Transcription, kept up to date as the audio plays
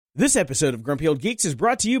This episode of Grumpy Old Geeks is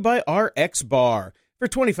brought to you by RX Bar. For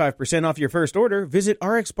 25% off your first order, visit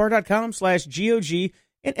rxbar.com/GOG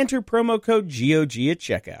and enter promo code GOG at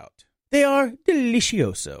checkout. They are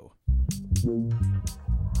delicioso.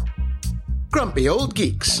 Grumpy Old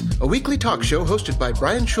Geeks, a weekly talk show hosted by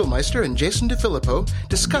Brian Schulmeister and Jason DeFilippo,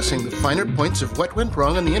 discussing the finer points of what went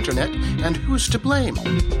wrong on the internet and who's to blame.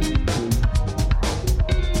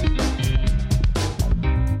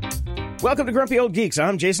 Welcome to Grumpy Old Geeks.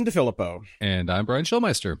 I'm Jason DeFilippo. And I'm Brian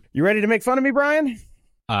Schulmeister. You ready to make fun of me, Brian?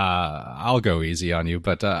 I'll go easy on you,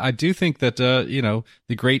 but I do think that, the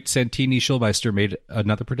great Santini Schulmeister made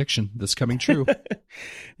another prediction that's coming true.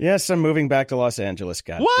 Yes, I'm moving back to Los Angeles,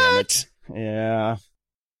 God damn it. Yeah.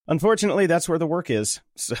 Unfortunately, that's where the work is.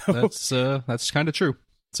 So that's kind of true.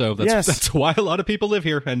 So that's why a lot of people live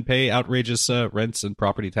here and pay outrageous rents and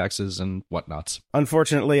property taxes and whatnots.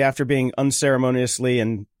 Unfortunately, after being unceremoniously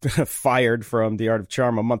and fired from The Art of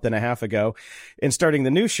Charm a month and a half ago and starting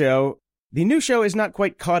the new show is not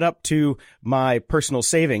quite caught up to my personal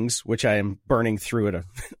savings, which I am burning through at an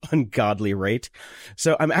ungodly rate.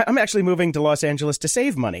 So I'm actually moving to Los Angeles to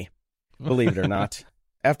save money, believe it or not.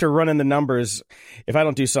 After running the numbers, if I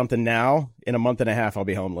don't do something now, in a month and a half, I'll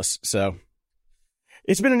be homeless. So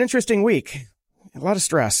it's been an interesting week. A lot of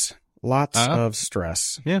stress. Lots of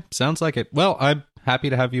stress. Yeah, sounds like it. Well, I'm happy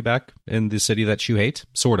to have you back in the city that you hate,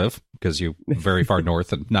 sort of, because you're very far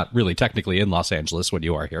north and not really technically in Los Angeles when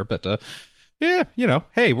you are here. But, hey,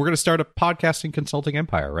 we're going to start a podcasting consulting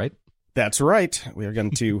empire, right? That's right. We are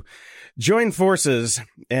going to join forces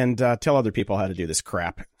and tell other people how to do this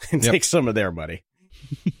crap and take some of their money.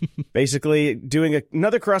 Basically, doing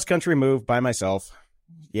another cross-country move by myself.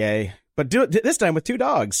 Yay. But do it this time with 2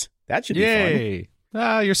 dogs. That should be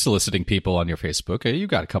fun. You're soliciting people on your Facebook. You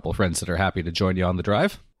got a couple of friends that are happy to join you on the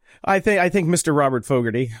drive. I think Mr. Robert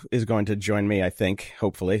Fogarty is going to join me,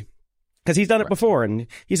 hopefully. Because he's done it before, and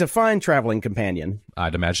he's a fine traveling companion.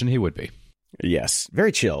 I'd imagine he would be. Yes,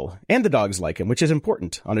 very chill. And the dogs like him, which is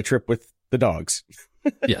important on a trip with the dogs.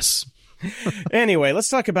 Yes. Anyway, let's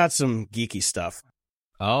talk about some geeky stuff.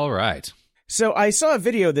 All right. So I saw a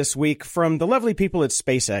video this week from the lovely people at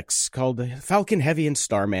SpaceX called Falcon Heavy and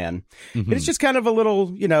Starman. Mm-hmm. It's just kind of a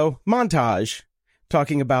little, montage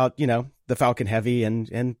talking about, the Falcon Heavy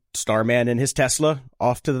and Starman and his Tesla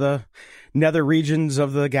off to the nether regions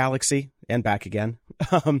of the galaxy and back again.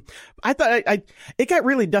 I thought it got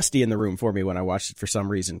really dusty in the room for me when I watched it for some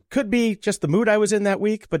reason. Could be just the mood I was in that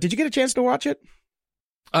week, but did you get a chance to watch it?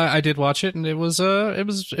 I did watch it, and it was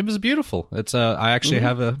beautiful. It's I actually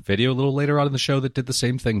have a video a little later on in the show that did the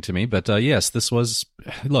same thing to me. But yes, this was.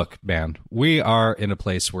 Look, man, we are in a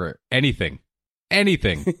place where anything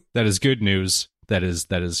that is good news, that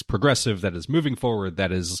is progressive, that is moving forward,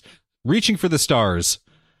 that is reaching for the stars,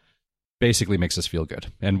 basically makes us feel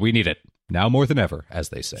good, and we need it now more than ever, as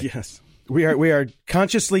they say. Yes. We are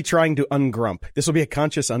consciously trying to ungrump. This will be a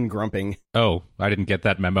conscious ungrumping. Oh, I didn't get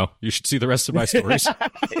that memo. You should see the rest of my stories.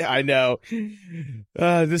 Yeah, I know.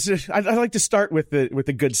 I'd like to start with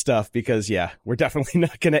the good stuff because, we're definitely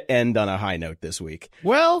not going to end on a high note this week.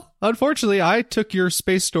 Well, unfortunately, I took your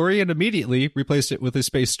space story and immediately replaced it with a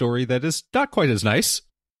space story that is not quite as nice.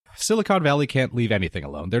 Silicon Valley can't leave anything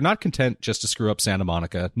alone. They're not content just to screw up Santa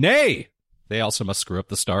Monica. Nay! They also must screw up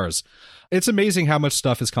the stars. It's amazing how much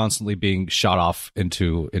stuff is constantly being shot off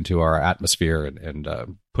into our atmosphere and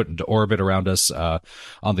put into orbit around us. On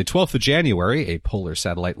the 12th of January, a polar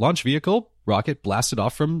satellite launch vehicle rocket blasted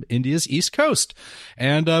off from India's east coast.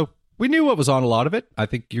 And we knew what was on a lot of it. I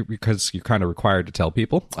think because you're kind of required to tell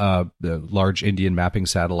people. The large Indian mapping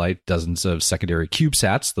satellite, dozens of secondary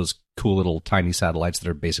CubeSats, those cool little tiny satellites that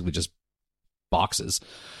are basically just boxes.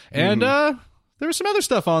 And there was some other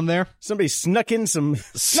stuff on there. Somebody snuck in some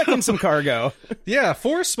cargo. Yeah,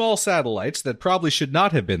 4 small satellites that probably should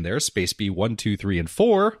not have been there, Space B 1, 2, 3, and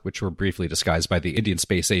 4, which were briefly disguised by the Indian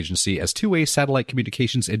Space Agency as two-way satellite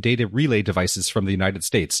communications and data relay devices from the United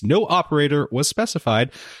States. No operator was specified.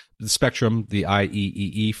 The Spectrum, the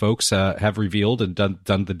IEEE folks have revealed and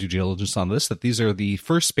done the due diligence on this, that these are the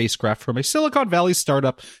first spacecraft from a Silicon Valley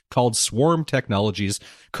startup called Swarm Technologies,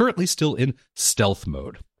 currently still in stealth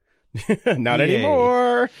mode. Not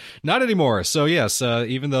anymore. Not anymore. So yes,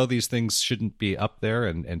 even though these things shouldn't be up there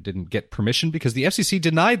and didn't get permission because the FCC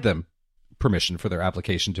denied them permission for their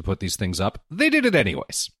application to put these things up, they did it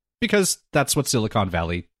anyways because that's what Silicon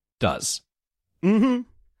Valley does. Mm-hmm.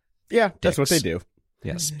 Yeah, that's what they do.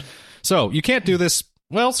 Yes. So you can't do this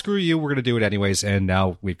well, screw you, we're going to do it anyways. And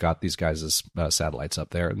now we've got these guys' satellites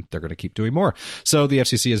up there, and they're going to keep doing more. So the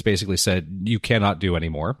FCC has basically said you cannot do any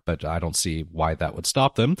more, but I don't see why that would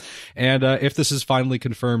stop them. And if this is finally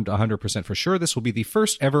confirmed 100% for sure, this will be the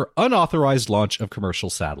first ever unauthorized launch of commercial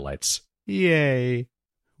satellites. Yay.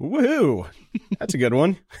 Woohoo! That's a good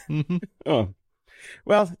one. Oh.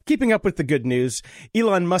 Well, keeping up with the good news,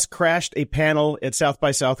 Elon Musk crashed a panel at South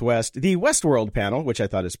by Southwest, the Westworld panel, which I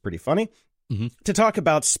thought is pretty funny, to talk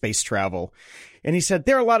about space travel. And he said,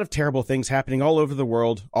 there are a lot of terrible things happening all over the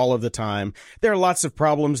world, all of the time. There are lots of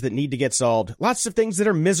problems that need to get solved, lots of things that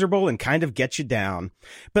are miserable and kind of get you down.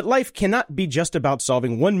 But life cannot be just about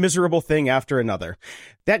solving one miserable thing after another.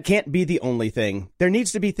 That can't be the only thing. There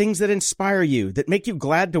needs to be things that inspire you, that make you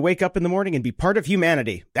glad to wake up in the morning and be part of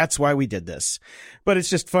humanity. That's why we did this. But it's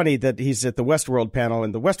just funny that he's at the Westworld panel,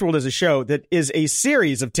 and the Westworld is a show that is a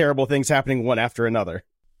series of terrible things happening one after another.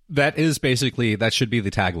 That is basically, that should be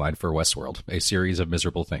the tagline for Westworld, a series of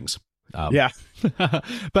miserable things. Yeah.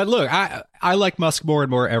 But look, I like Musk more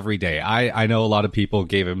and more every day. I know a lot of people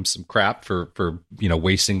gave him some crap for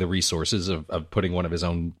wasting the resources of putting one of his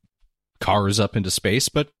own cars up into space,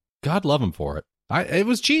 but God love him for it. It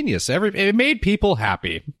was genius. It made people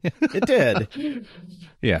happy. It did.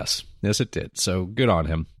 Yes, it did. So good on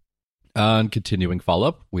him. And continuing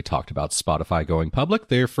follow-up, we talked about Spotify going public.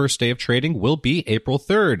 Their first day of trading will be April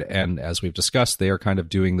 3rd. And as we've discussed, they are kind of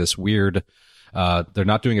doing this weird, they're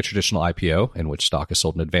not doing a traditional IPO in which stock is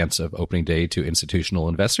sold in advance of opening day to institutional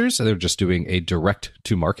investors. They're just doing a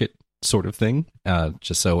direct-to-market sort of thing,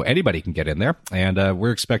 just so anybody can get in there. And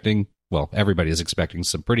we're expecting, well, everybody is expecting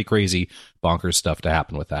some pretty crazy, bonkers stuff to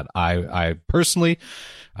happen with that. I personally,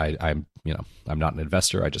 I'm not an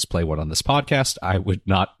investor. I just play one on this podcast. I would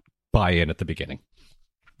not buy in at the beginning.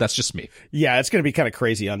 That's just me. Yeah, it's going to be kind of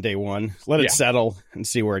crazy on day one. Let it settle and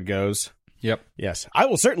see where it goes. Yep. Yes. I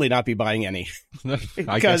will certainly not be buying any.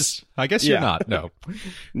 I guess you're not. No.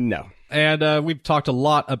 No. And we've talked a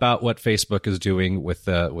lot about what Facebook is doing with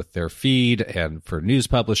their feed and for news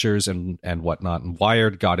publishers and whatnot. And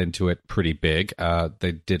Wired got into it pretty big.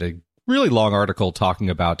 They did a really long article talking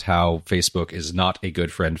about how Facebook is not a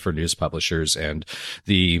good friend for news publishers and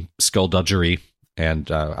the skullduggery.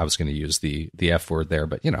 And I was going to use the F word there,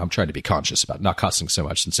 but, I'm trying to be conscious about not cussing so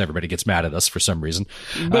much since everybody gets mad at us for some reason.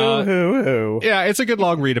 Boo-hoo-hoo. Yeah, it's a good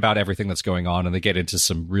long read about everything that's going on, and they get into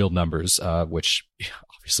some real numbers, which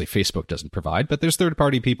obviously Facebook doesn't provide, but there's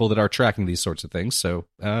third-party people that are tracking these sorts of things. So,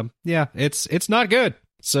 it's not good.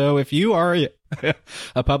 So if you are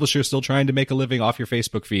a publisher still trying to make a living off your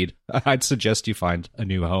Facebook feed, I'd suggest you find a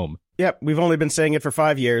new home. Yep, we've only been saying it for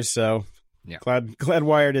 5 years, so... Yeah. Glad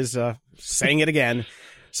Wired is saying it again.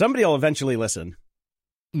 Somebody will eventually listen.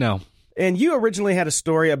 No. And you originally had a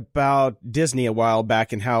story about Disney a while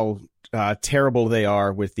back and how terrible they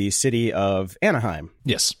are with the city of Anaheim.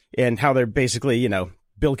 Yes. And how they're basically,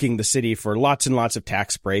 bilking the city for lots and lots of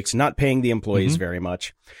tax breaks, not paying the employees very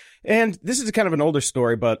much. And this is kind of an older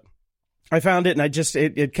story, but I found it and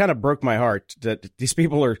it kind of broke my heart that these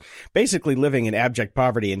people are basically living in abject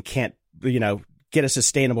poverty and can't, get a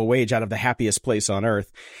sustainable wage out of the happiest place on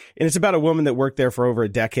earth. And it's about a woman that worked there for over a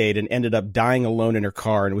decade and ended up dying alone in her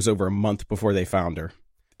car, and it was over a month before they found her.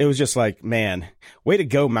 It was just like, man, way to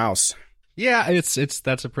go, Mouse. Yeah,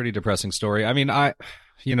 that's a pretty depressing story. I mean, I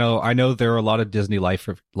know there are a lot of Disney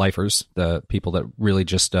lifers, the people that really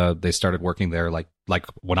just they started working there like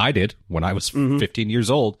when I did when I was 15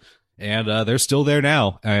 years old. And they're still there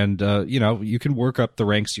now. And, you can work up the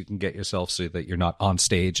ranks. You can get yourself so that you're not on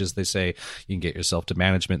stage, as they say. You can get yourself to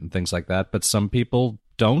management and things like that. But some people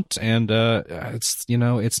don't. And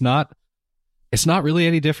it's not really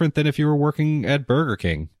any different than if you were working at Burger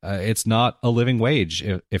King. It's not a living wage.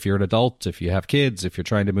 If you're an adult, if you have kids, if you're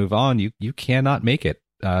trying to move on, you cannot make it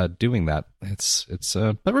doing that.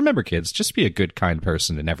 But remember, kids, just be a good, kind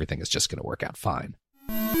person and everything is just going to work out fine.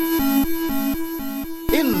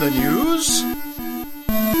 In the news,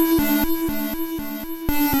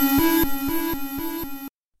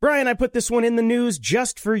 Brian, I put this one in the news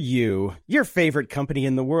just for you. Your favorite company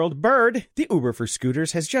in the world, Bird, the Uber for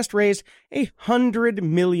scooters, has just raised $100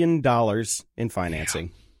 million in financing.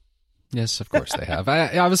 Yeah. Yes, of course they have.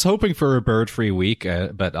 I was hoping for a bird-free week,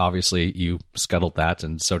 but obviously you scuttled that,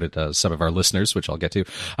 and so did some of our listeners, which I'll get to.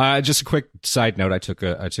 Just a quick side note: I took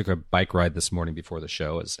a bike ride this morning before the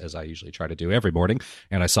show, as I usually try to do every morning,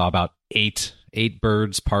 and I saw about eight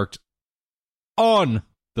birds parked on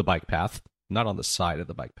the bike path, not on the side of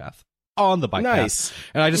the bike path, on the bike path.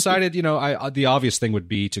 And I decided, the obvious thing would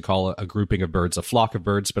be to call a grouping of birds a flock of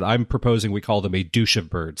birds, but I'm proposing we call them a douche of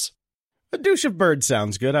birds. A douche of birds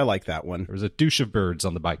sounds good. I like that one. There was a douche of birds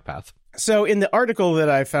on the bike path. So in the article that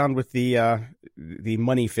I found with the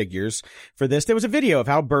money figures for this, there was a video of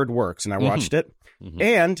how Bird works, and I watched it. Mm-hmm.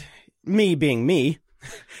 And me being me,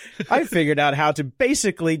 I figured out how to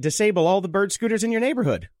basically disable all the Bird scooters in your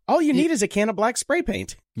neighborhood. All you need is a can of black spray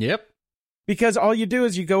paint. Yep. Because all you do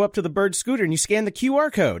is you go up to the Bird scooter and you scan the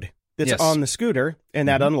QR code that's on the scooter, and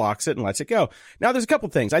that unlocks it and lets it go. Now, there's a couple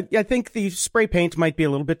things. I think the spray paint might be a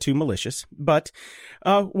little bit too malicious, but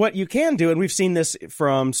what you can do, and we've seen this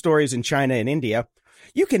from stories in China and India,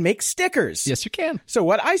 you can make stickers. Yes, you can. So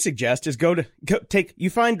what I suggest is you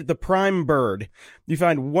find the Prime Bird. You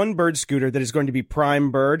find one Bird scooter that is going to be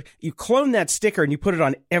Prime Bird. You clone that sticker and you put it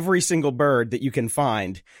on every single bird that you can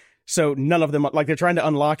find. So none of them, like they're trying to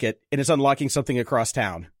unlock it and it's unlocking something across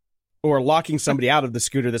town or locking somebody out of the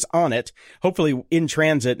scooter that's on it. Hopefully in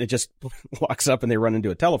transit, it just locks up and they run into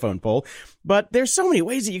a telephone pole. But there's so many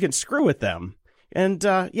ways that you can screw with them. And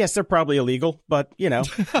yes, they're probably illegal, but you know,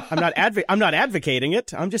 I'm not advocating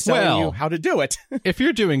it. I'm just telling you how to do it. If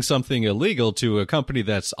you're doing something illegal to a company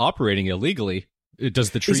that's operating illegally, does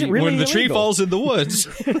the tree when the tree falls in the woods?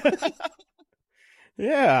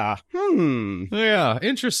 Yeah. Yeah.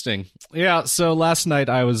 Interesting. Yeah. So last night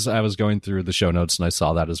I was going through the show notes and I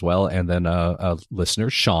saw that as well. And then a listener,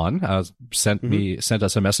 Sean, sent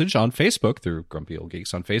us a message on Facebook through Grumpy Old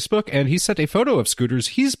Geeks on Facebook, and he sent a photo of scooters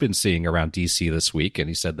he's been seeing around DC this week. And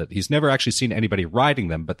he said that he's never actually seen anybody riding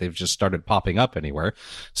them, but they've just started popping up anywhere.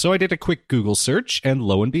 So I did a quick Google search, and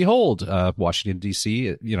lo and behold, Washington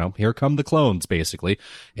DC, here come the clones. Basically,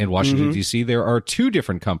 in Washington DC, there are two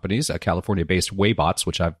different companies, a California-based Waybot,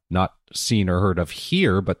 which I've not seen or heard of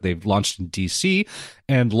here, but they've launched in DC,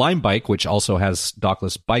 and Lime Bike, which also has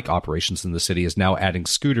dockless bike operations in the city, is now adding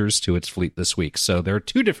scooters to its fleet this week. So there are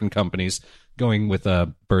two different companies going with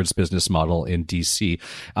a Bird's business model in DC.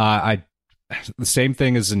 The same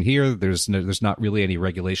thing as in here. There's not really any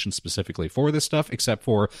regulation specifically for this stuff, except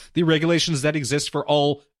for the regulations that exist for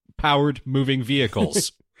all powered moving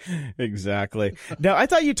vehicles. Exactly. Now, I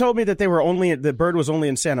thought you told me that the Bird was only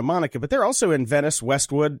in Santa Monica, but they're also in Venice,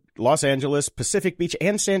 Westwood, Los Angeles, Pacific Beach,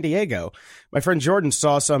 and San Diego. My friend Jordan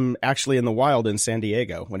saw some actually in the wild in San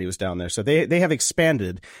Diego when he was down there. So they have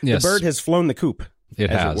expanded. Yes. The Bird has flown the coop. It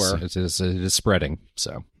is spreading.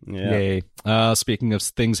 So, yeah. Yay. Speaking of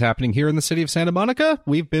things happening here in the city of Santa Monica,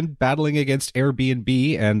 we've been battling against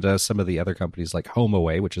Airbnb and some of the other companies like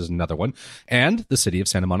HomeAway, which is another one. And the city of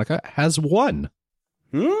Santa Monica has won.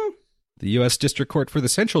 The U.S. District Court for the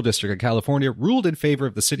Central District of California ruled in favor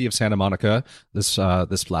of the city of Santa Monica this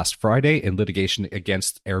last Friday in litigation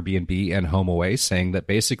against Airbnb and HomeAway, saying that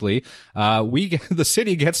basically the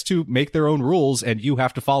city gets to make their own rules and you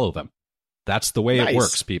have to follow them. That's the way it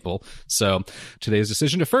works, people. So today's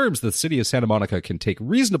decision affirms that the city of Santa Monica can take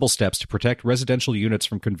reasonable steps to protect residential units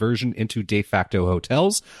from conversion into de facto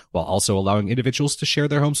hotels, while also allowing individuals to share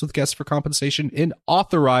their homes with guests for compensation in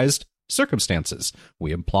authorized circumstances.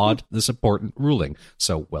 We applaud this important ruling.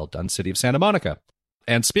 So well done, City of Santa Monica.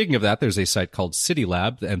 And speaking of that, there's a site called City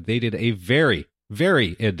Lab, and they did a very,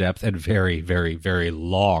 very in-depth and very, very, very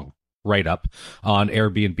long write-up on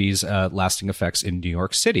Airbnb's lasting effects in New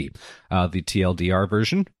York City. The TLDR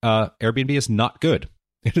version, Airbnb is not good.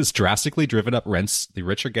 It has drastically driven up rents. The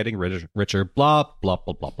rich are getting richer, blah, blah,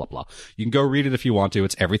 blah, blah, blah, blah. You can go read it if you want to.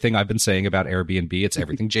 It's everything I've been saying about Airbnb. It's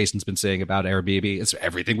everything Jason's been saying about Airbnb. It's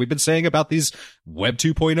everything we've been saying about these Web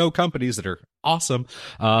 2.0 companies that are awesome.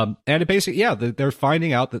 And it basically, they're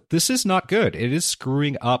finding out that this is not good. It is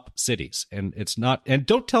screwing up cities. And it's not, and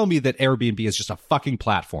don't tell me that Airbnb is just a fucking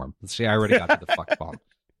platform. See, I already got to the fuck bomb.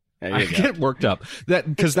 I get worked up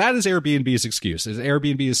because that is Airbnb's excuse. Is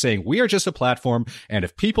Airbnb is saying we are just a platform, and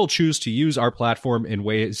if people choose to use our platform in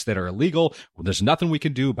ways that are illegal, well, there's nothing we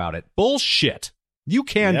can do about it. Bullshit. You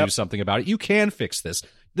can do something about it. You can fix this.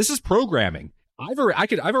 This is programming. I've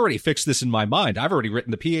already fixed this in my mind. I've already written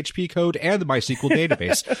the PHP code and the MySQL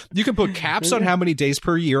database. You can put caps on how many days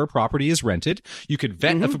per year a property is rented. You can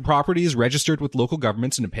vet if a property is registered with local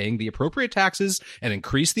governments and paying the appropriate taxes, and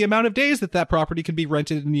increase the amount of days that property can be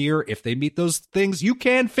rented in a year. If they meet those things, you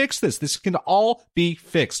can fix this. This can all be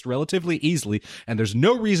fixed relatively easily, and there's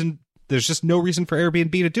just no reason for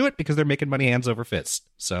Airbnb to do it because they're making money hands over fist.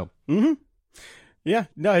 So. Yeah,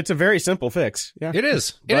 no, it's a very simple fix. Yeah, it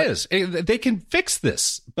is. They can fix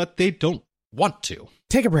this, but they don't want to.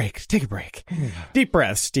 Take a break. Deep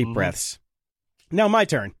breaths. Now my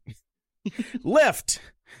turn. Lyft,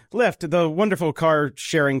 the wonderful car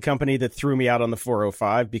sharing company that threw me out on the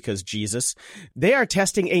 405 because Jesus, they are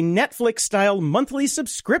testing a Netflix-style monthly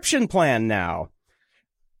subscription plan now.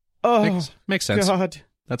 Oh, makes sense. God.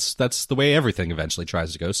 That's the way everything eventually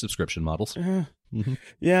tries to go, subscription models.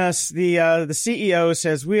 Yes, the CEO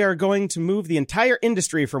says we are going to move the entire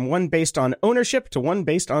industry from one based on ownership to one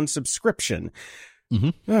based on subscription.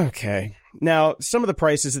 Okay. Now, some of the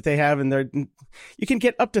prices that they have in there, you can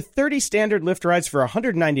get up to 30 standard Lyft rides for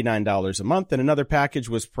 $199 a month, and another package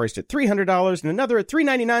was priced at $300, and another at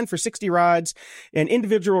 $399 for 60 rides, and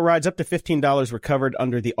individual rides up to $15 were covered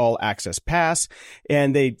under the All Access Pass.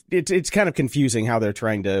 And it's kind of confusing how they're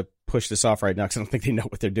trying to push this off right now, because I don't think they know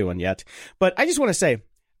what they're doing yet. But I just want to say,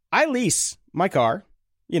 I lease my car,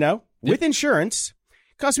 with insurance.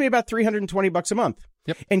 It costs me about $320 a month.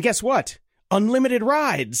 Yep. And guess what? Unlimited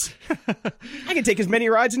rides. I can take as many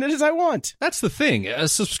rides in it as I want. That's the thing. A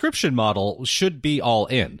subscription model should be all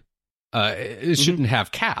in. It shouldn't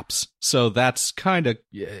have caps. So that's kind of,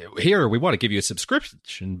 here, we want to give you a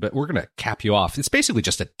subscription, but we're going to cap you off. It's basically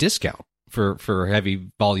just a discount for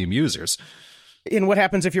heavy volume users. And what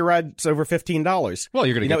happens if your ride's over $15? Well,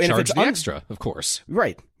 you're going to get charged the extra, of course.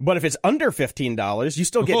 Right. But if it's under $15, you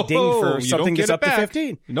still get dinged for something that's up to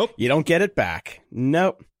 $15. Nope. You don't get it back.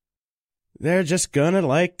 Nope. They're just gonna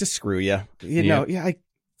like to screw you.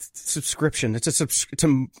 Subscription.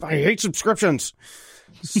 I hate subscriptions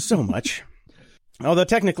so much. Although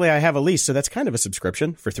technically I have a lease, so that's kind of a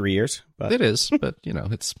subscription for 3 years. But it is, but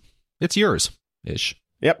it's yours ish.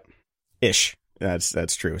 Yep, ish.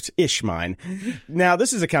 That's true. It's ish mine. Now,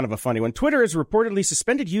 this is a kind of a funny one. Twitter has reportedly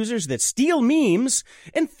suspended users that steal memes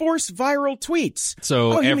and force viral tweets.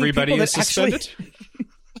 So everybody is suspended?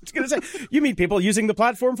 I was going to say, you mean people using the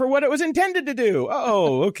platform for what it was intended to do.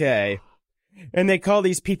 Oh, okay. And they call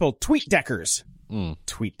these people tweet deckers.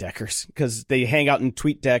 Tweet deckers, because they hang out in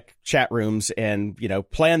TweetDeck chat rooms and,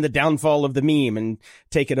 plan the downfall of the meme and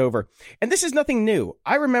take it over. And this is nothing new.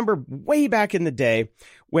 I remember way back in the day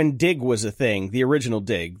when Dig was a thing, the original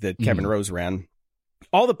Dig that Kevin Rose ran.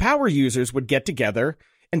 All the power users would get together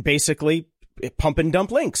and basically pump and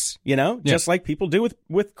dump links, just like people do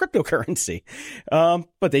with cryptocurrency.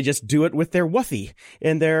 But they just do it with their woofy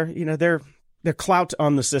and their clout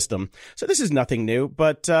on the system. So this is nothing new,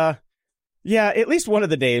 but, yeah, at least one of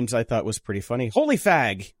the names I thought was pretty funny. Holy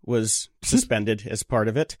Fag was suspended as part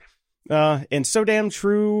of it. And So Damn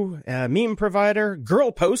True, meme provider,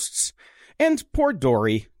 girl posts, and poor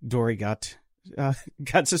Dory. Dory got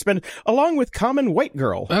suspended along with Common White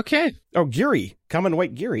Girl. Okay. Oh, Geary. Common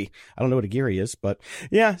White Geary. I don't know what a Geary is, but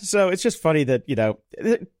yeah. So it's just funny that,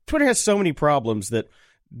 Twitter has so many problems that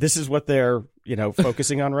this is what they're,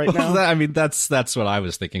 focusing on right now. That's what I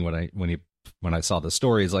was thinking when I saw the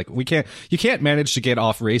story. Is like, you can't manage to get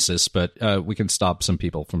off racist, but we can stop some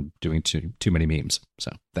people from doing too many memes.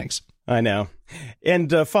 So thanks. I know.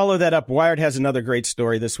 And follow that up. Wired has another great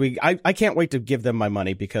story this week. I can't wait to give them my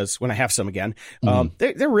money, because when I have some again,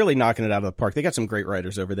 they're really knocking it out of the park. They got some great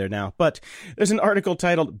writers over there now. But there's an article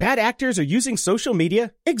titled, "Bad Actors Are Using Social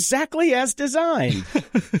Media Exactly as Designed."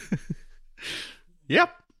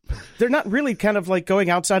 Yep. They're not really kind of like going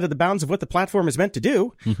outside of the bounds of what the platform is meant to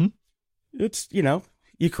do. It's,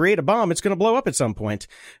 you create a bomb, it's going to blow up at some point.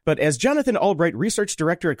 But as Jonathan Albright, research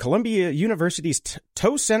director at Columbia University's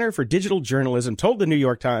Tow Center for Digital Journalism, told the New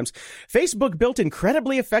York Times, Facebook built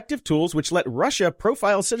incredibly effective tools which let Russia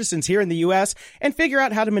profile citizens here in the U.S. and figure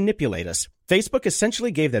out how to manipulate us. Facebook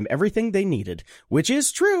essentially gave them everything they needed, which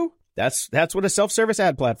is true. That's what a self-service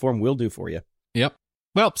ad platform will do for you. Yep.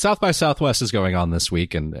 Well, South by Southwest is going on this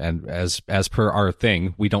week, and as per our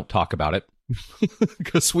thing, we don't talk about it.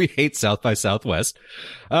 Because we hate South by Southwest.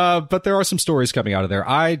 But there are some stories coming out of there.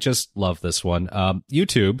 I just love this one.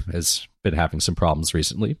 YouTube has been having some problems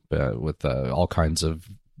recently with all kinds of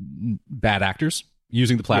bad actors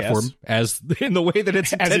using the platform as in the way that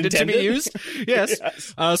it's intended to be used. Yes.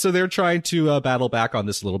 So they're trying to battle back on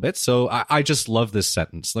this a little bit. So I just love this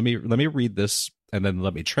sentence. Let me read this and then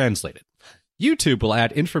let me translate it. YouTube will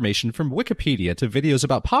add information from Wikipedia to videos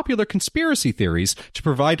about popular conspiracy theories to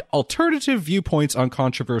provide alternative viewpoints on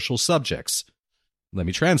controversial subjects. Let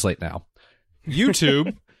me translate now.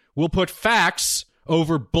 YouTube will put facts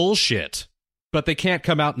over bullshit, but they can't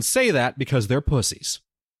come out and say that because they're pussies.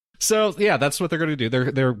 So, yeah, that's what they're going to do.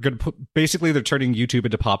 They're going to basically they're turning YouTube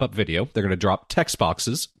into pop-up video. They're going to drop text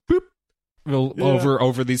boxes, boop,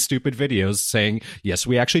 over these stupid videos saying, yes,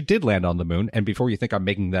 we actually did land on the moon. And before you think I'm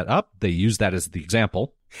making that up, they use that as the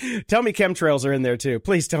example. Tell me chemtrails are in there too.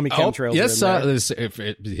 Please tell me chemtrails are in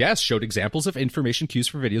there. Yes, showed examples of information cues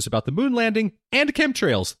for videos about the moon landing and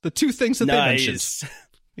chemtrails, the two things that they mentioned.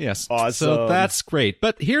 Yes. Awesome. So that's great.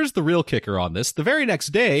 But here's the real kicker on this. The very next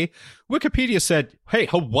day, Wikipedia said, hey,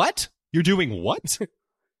 what? You're doing what?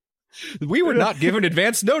 We were not given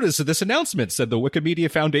advance notice of this announcement, said the Wikimedia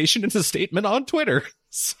Foundation in a statement on Twitter.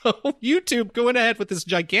 So YouTube going ahead with this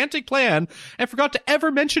gigantic plan and forgot to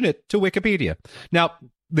ever mention it to Wikipedia. Now,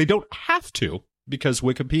 they don't have to, because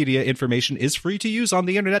Wikipedia information is free to use on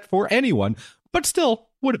the internet for anyone, but still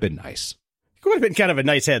would have been nice. It would have been kind of a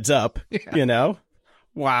nice heads up, you know?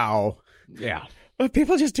 Wow. Yeah. But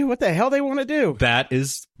people just do what the hell they want to do. That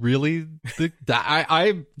is really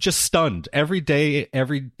I'm just stunned. Every day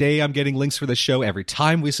I'm getting links for the show. Every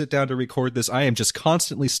time we sit down to record this, I am just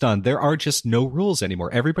constantly stunned. There are just no rules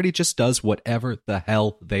anymore. Everybody just does whatever the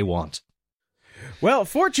hell they want. Well,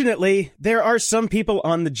 fortunately, there are some people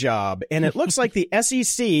on the job, and it looks like the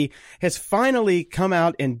SEC has finally come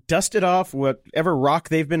out and dusted off whatever rock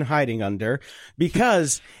they've been hiding under,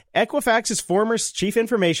 because Equifax's former chief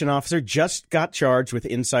information officer just got charged with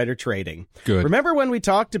insider trading. Good. Remember when we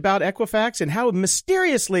talked about Equifax and how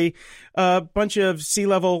mysteriously a bunch of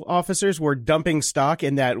C-level officers were dumping stock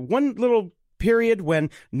in that one little period when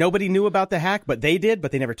nobody knew about the hack, but they did,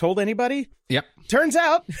 but they never told anybody? Yep. Turns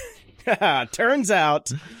out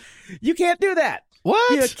you can't do that.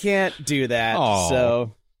 What? You can't do that. Aww.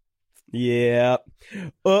 So, yeah.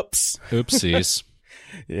 Oops. Oopsies.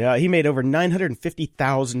 Yeah, he made over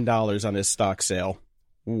 $950,000 on his stock sale.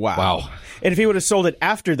 Wow. And if he would have sold it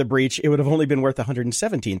after the breach, it would have only been worth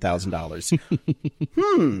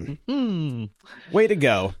 $117,000. Way to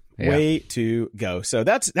go. Yeah. Way to go. So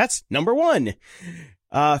that's number one.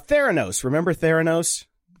 Theranos. Remember Theranos?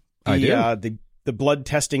 I do. The blood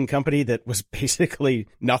testing company that was basically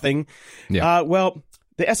nothing. Yeah. Well,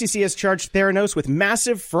 the SEC has charged Theranos with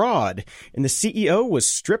massive fraud, and the CEO was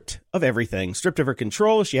stripped of everything, stripped of her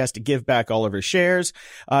control. She has to give back all of her shares.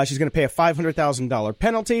 She's going to pay a $500,000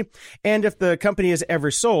 penalty, and if the company is ever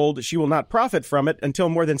sold, she will not profit from it until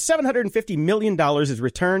more than $750 million is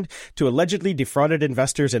returned to allegedly defrauded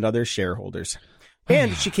investors and other shareholders.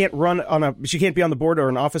 And she can't be on the board or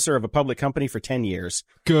an officer of a public company for 10 years.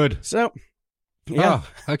 Good. So, yeah.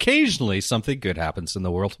 Occasionally something good happens in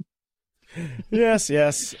the world.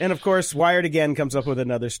 Yes. And of course, Wired again comes up with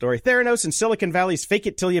another story. Theranos and Silicon Valley's fake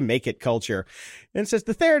it till you make it culture. And it says,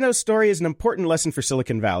 the Theranos story is an important lesson for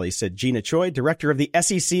Silicon Valley, said Gina Choi, director of the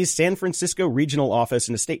SEC's San Francisco regional office,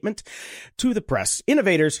 in a statement to the press.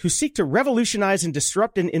 Innovators who seek to revolutionize and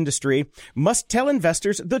disrupt an industry must tell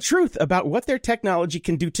investors the truth about what their technology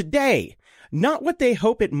can do today, not what they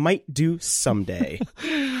hope it might do someday.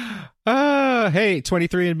 Hey,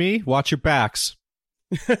 23andMe, watch your backs.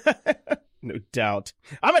 No doubt.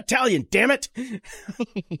 I'm Italian, damn it.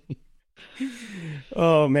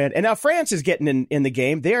 Oh, man. And now France is getting in the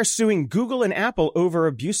game. They are suing Google and Apple over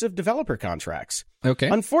abusive developer contracts. Okay.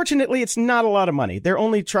 Unfortunately, it's not a lot of money. They're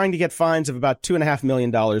only trying to get fines of about $2.5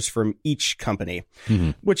 million from each company,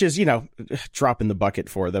 which is, drop in the bucket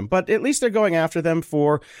for them. But at least they're going after them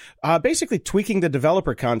for basically tweaking the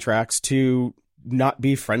developer contracts to not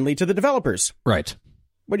be friendly to the developers. Right.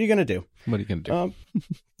 What are you going to do? What are you going to do?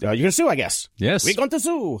 You're going to sue, I guess. Yes. We're going to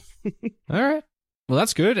sue. All right. Well,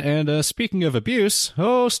 that's good. And speaking of abuse,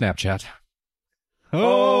 Snapchat.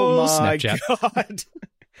 Oh my Snapchat. God.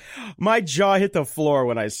 My jaw hit the floor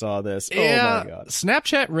when I saw this. Yeah, Oh, my God.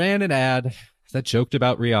 Snapchat ran an ad that joked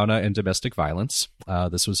about Rihanna and domestic violence.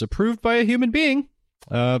 This was approved by a human being.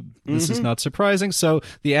 This is not surprising. So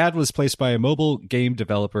the ad was placed by a mobile game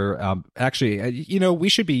developer. Actually, we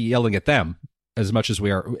should be yelling at them as much as we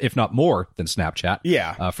are, if not more than Snapchat.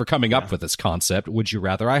 Yeah. For coming up with this concept. Would you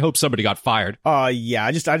rather? I hope somebody got fired. Yeah.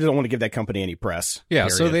 I just don't want to give that company any press. Yeah.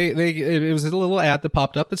 Period. So it was a little ad that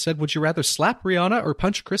popped up that said, would you rather slap Rihanna or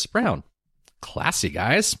punch Chris Brown? Classy,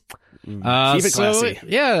 guys. Keep it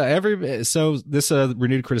classy. So this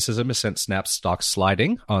renewed criticism has sent Snap's stock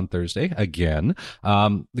sliding on Thursday again.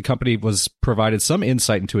 The company was provided some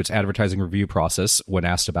insight into its advertising review process when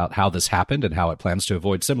asked about how this happened and how it plans to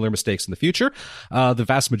avoid similar mistakes in the future. The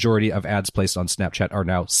vast majority of ads placed on Snapchat are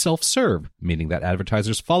now self-serve, meaning that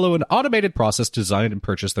advertisers follow an automated process to design and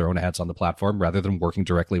purchase their own ads on the platform rather than working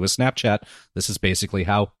directly with Snapchat. This is basically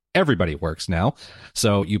how everybody works now.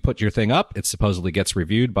 So you put your thing up, it supposedly gets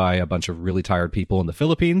reviewed by a bunch of really tired people in the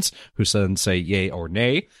Philippines who then say yay or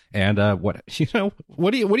nay. And what do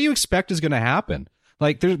you expect is going to happen?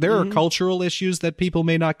 Like there are cultural issues that people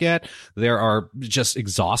may not get. There are just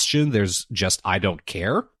exhaustion. There's just I don't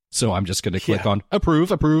care. So I'm just going to click on approve.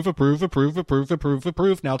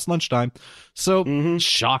 Now it's lunchtime. So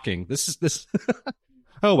shocking. This.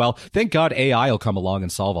 Oh, well, thank God AI will come along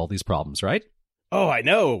and solve all these problems, right? Oh, I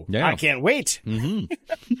know. Yeah. I can't wait.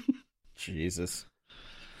 Jesus.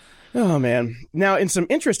 Oh, man. Now, in some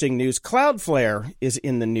interesting news, Cloudflare is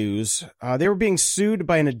in the news. They were being sued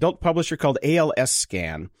by an adult publisher called ALS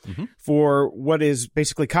Scan for what is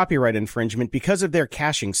basically copyright infringement because of their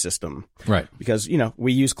caching system. Right. Because,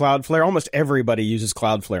 we use Cloudflare. Almost everybody uses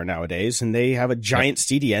Cloudflare nowadays, and they have a giant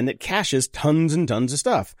CDN that caches tons and tons of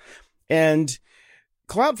stuff. And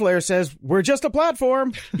Cloudflare says, we're just a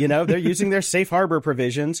platform. They're using their safe harbor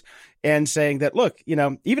provisions and saying that, look,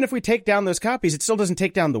 even if we take down those copies, it still doesn't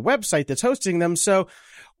take down the website that's hosting them. So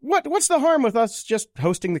what's the harm with us just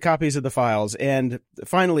hosting the copies of the files? And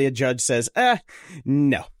finally, a judge says,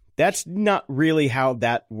 no, that's not really how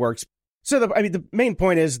that works. So the main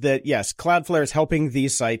point is that, yes, Cloudflare is helping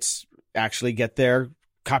these sites actually get their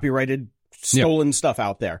copyrighted stolen stuff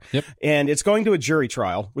out there. Yep. And it's going to a jury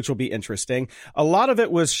trial, which will be interesting. A lot of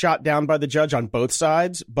it was shot down by the judge on both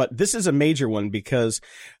sides, but this is a major one because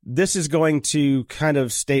this is going to kind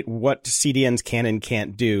of state what CDNs can and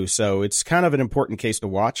can't do. So it's kind of an important case to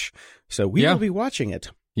watch. So we will be watching it.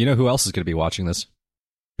 You know who else is going to be watching this?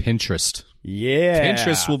 Pinterest. Yeah.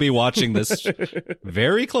 Pinterest will be watching this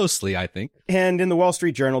very closely, I think. And in the Wall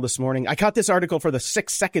Street Journal this morning, I caught this article for the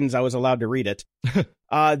 6 seconds I was allowed to read it.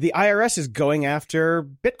 The IRS is going after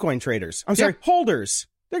Bitcoin traders. I'm sorry, holders.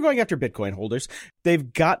 They're going after Bitcoin holders.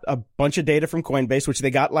 They've got a bunch of data from Coinbase, which they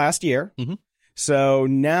got last year. Mm-hmm. So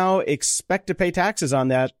now expect to pay taxes on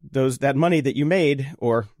that money that you made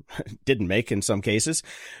or didn't make in some cases.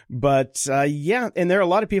 But and there are a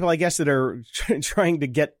lot of people, I guess, that are trying to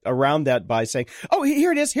get around that by saying, oh,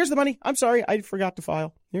 here it is. Here's the money. I'm sorry. I forgot to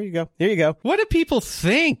file. Here you go. Here you go. What do people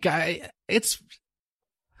think? Why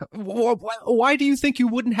do you think you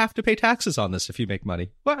wouldn't have to pay taxes on this if you make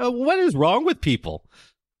money? What is wrong with people?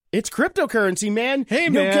 It's cryptocurrency, man. Hey,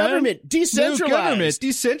 no man. Government. Decentralized. No government.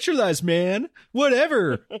 Decentralized, man.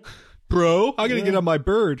 Whatever. Bro, I'm going to get on my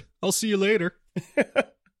bird. I'll see you later.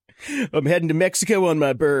 I'm heading to Mexico on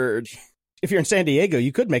my bird. If you're in San Diego,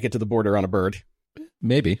 you could make it to the border on a bird.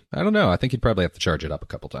 Maybe. I don't know. I think you'd probably have to charge it up a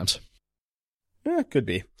couple times. Could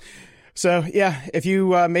be. So, yeah, if you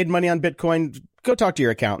made money on Bitcoin, go talk to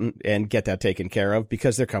your accountant and get that taken care of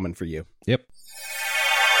because they're coming for you. Yep.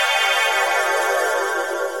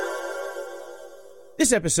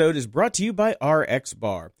 This episode is brought to you by RX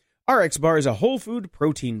Bar. RX Bar is a whole food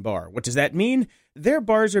protein bar. What does that mean? Their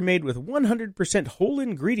bars are made with 100% whole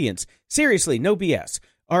ingredients. Seriously, no BS.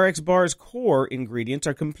 RX Bar's core ingredients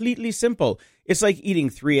are completely simple. It's like eating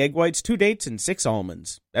 3 egg whites, 2 dates, and 6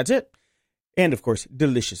 almonds. That's it. And, of course,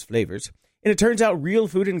 delicious flavors. And it turns out real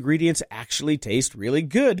food ingredients actually taste really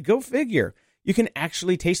good. Go figure. You can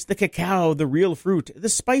actually taste the cacao, the real fruit, the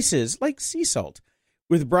spices, like sea salt.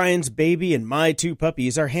 With Brian's baby and my 2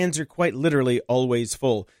 puppies, our hands are quite literally always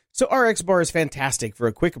full. So RX Bar is fantastic for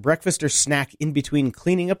a quick breakfast or snack in between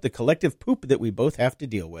cleaning up the collective poop that we both have to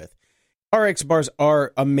deal with. RX Bars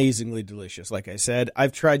are amazingly delicious, like I said.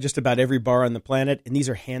 I've tried just about every bar on the planet, and these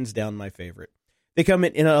are hands down my favorite. They come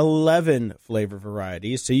in 11 flavor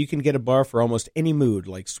varieties, so you can get a bar for almost any mood,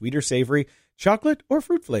 like sweet or savory, chocolate, or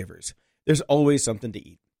fruit flavors. There's always something to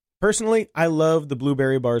eat. Personally, I love the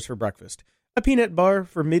blueberry bars for breakfast, a peanut bar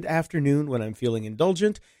for mid-afternoon when I'm feeling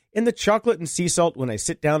indulgent, and the chocolate and sea salt when I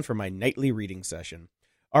sit down for my nightly reading session.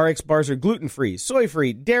 RX bars are gluten-free,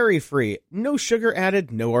 soy-free, dairy-free, no sugar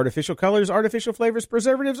added, no artificial colors, artificial flavors,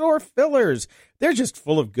 preservatives, or fillers. They're just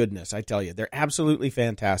full of goodness, I tell you. They're absolutely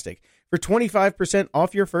fantastic. For 25%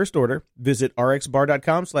 off your first order, visit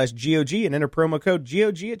rxbar.com/GOG and enter promo code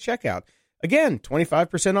GOG at checkout. Again,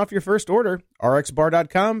 25% off your first order,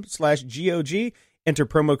 rxbar.com/GOG, enter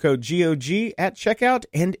promo code GOG at checkout,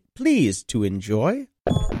 and please to enjoy.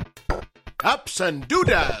 Ups and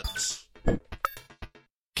doodads.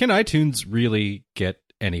 Can iTunes really get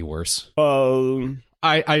any worse?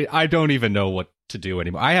 I don't even know what to do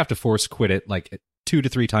anymore. I have to force quit it like 2 to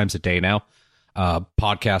 3 times a day now.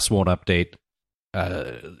 Podcasts won't update.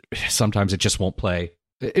 Sometimes it just won't play.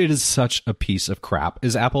 It is such a piece of crap.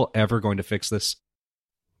 Is Apple ever going to fix this?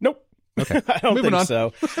 Nope. Okay. I don't Moving think on.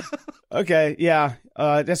 so. Okay, yeah.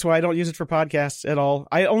 That's why I don't use it for podcasts at all.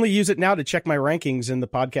 I only use it now to check my rankings in the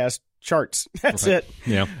podcast charts. That's it.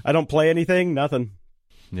 Yeah. I don't play anything, nothing.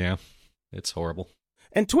 Yeah. It's horrible.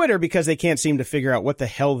 And Twitter, because they can't seem to figure out what the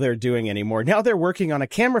hell they're doing anymore. Now they're working on a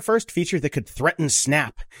camera-first feature that could threaten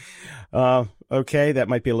Snap. Okay, that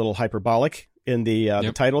might be a little hyperbolic in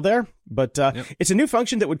the title there. But it's a new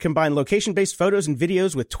function that would combine location-based photos and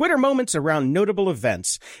videos with Twitter moments around notable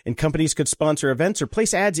events. And companies could sponsor events or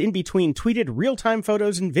place ads in between tweeted real-time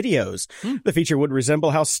photos and videos. The feature would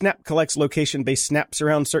resemble how Snap collects location-based snaps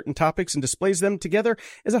around certain topics and displays them together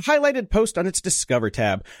as a highlighted post on its Discover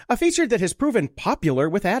tab, a feature that has proven popular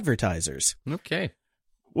with advertisers. Okay.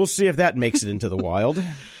 We'll see if that makes it into the wild.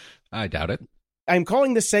 I doubt it. I'm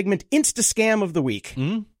calling this segment Insta-Scam of the Week.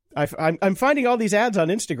 I'm finding all these ads on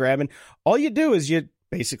Instagram, and all you do is you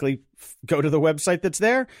basically go to the website that's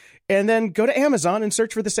there and then go to Amazon and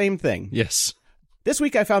search for the same thing. Yes. This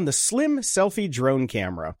week I found the Slim Selfie Drone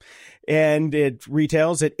Camera, and it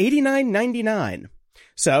retails at $89.99.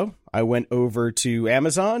 So I went over to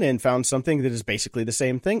Amazon and found something that is basically the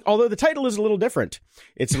same thing, although the title is a little different.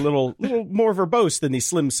 It's a little more verbose than the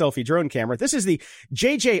Slim Selfie Drone Camera. This is the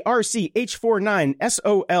JJRC H49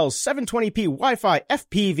 SOL 720p Wi-Fi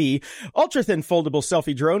FPV ultra-thin foldable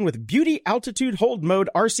selfie drone with beauty altitude hold mode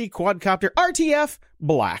RC quadcopter RTF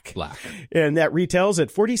black. And that retails at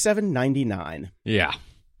 $47.99. Yeah.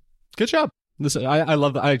 Good job. Listen, I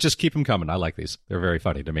love that. I just keep them coming. I like these. They're very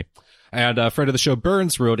funny to me. And a friend of the show,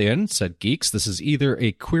 Burns, wrote in, said, Geeks, this is either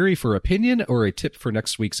a query for opinion or a tip for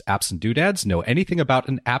next week's apps and doodads. Know anything about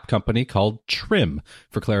an app company called Trim?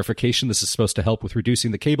 For clarification, this is supposed to help with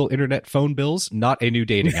reducing the cable internet phone bills, not a new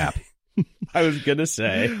dating app. I was going to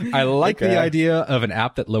say. I like the idea of an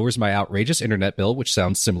app that lowers my outrageous internet bill, which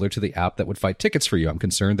sounds similar to the app that would fight tickets for you. I'm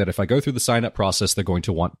concerned that if I go through the sign-up process, they're going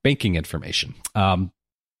to want banking information.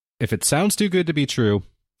 If it sounds too good to be true,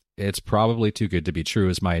 it's probably too good to be true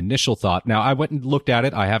is my initial thought. Now, I went and looked at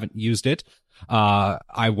it. I haven't used it.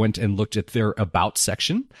 I went and looked at their About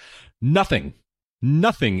section. Nothing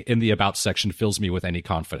in the About section fills me with any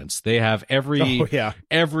confidence. They have every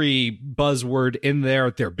buzzword in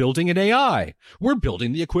there. They're building an AI. We're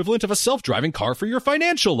building the equivalent of a self-driving car for your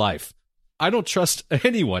financial life. I don't trust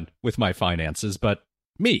anyone with my finances, but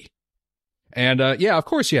me. And of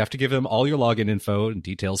course, you have to give them all your login info and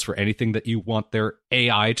details for anything that you want their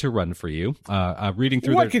AI to run for you. Reading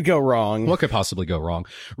through what could go wrong? What could possibly go wrong?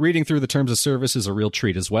 Reading through the terms of service is a real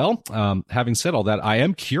treat as well. Having said all that, I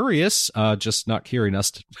am curious, just not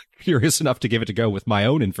curious enough to give it a go with my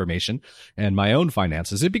own information and my own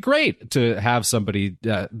finances. It'd be great to have somebody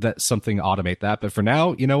something automate that. But for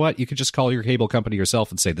now, you know what? You could just call your cable company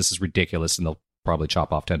yourself and say this is ridiculous, and they'll probably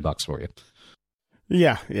chop off $10 for you.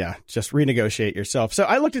 Yeah. Just renegotiate yourself. So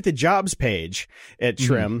I looked at the jobs page at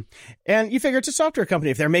Trim, and you figure it's a software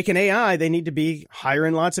company. If they're making AI, they need to be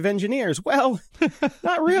hiring lots of engineers. Well,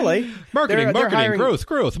 not really. Marketing,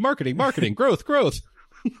 growth, marketing, growth.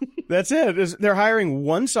 That's it. They're hiring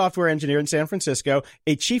one software engineer in San Francisco,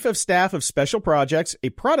 a chief of staff of special projects, a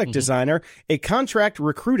product designer, a contract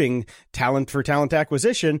recruiting talent for talent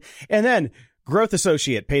acquisition, and then growth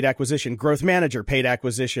associate, paid acquisition, growth manager, paid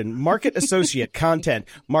acquisition, market associate, content,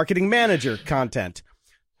 marketing manager, content.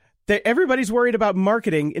 Everybody's worried about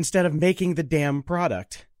marketing instead of making the damn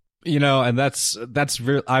product. You know, and that's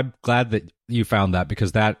very, I'm glad that you found that,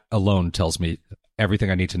 because that alone tells me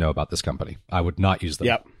everything I need to know about this company. I would not use them.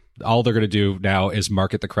 Yep. All they're going to do now is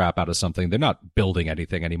market the crap out of something. They're not building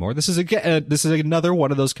anything anymore. This is another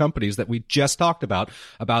one of those companies that we just talked about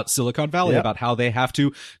Silicon Valley, about how they have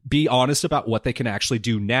to be honest about what they can actually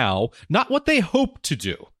do now, not what they hope to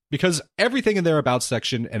do. Because everything in their About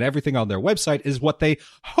section and everything on their website is what they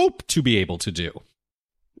hope to be able to do.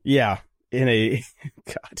 Yeah.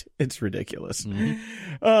 God, it's ridiculous.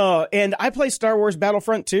 And I play Star Wars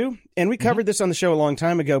Battlefront 2, and we covered this on the show a long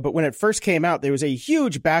time ago, but when it first came out, there was a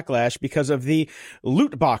huge backlash because of the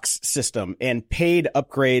loot box system and paid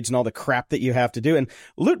upgrades and all the crap that you have to do. And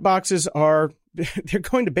loot boxes they're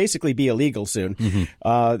going to basically be illegal soon.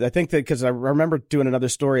 I think that because I remember doing another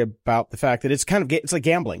story about the fact that it's like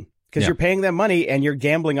gambling. Because you're paying them money and you're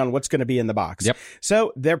gambling on what's going to be in the box. Yep.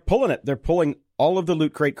 So they're pulling it. They're pulling all of the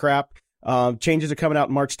Loot Crate crap. Changes are coming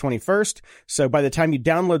out March 21st. So by the time you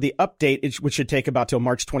download the update, which should take about till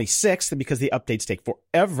March 26th, because the updates take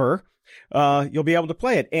forever, you'll be able to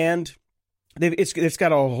play it. And it's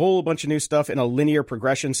got a whole bunch of new stuff in a linear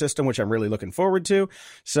progression system, which I'm really looking forward to.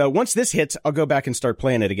 So once this hits, I'll go back and start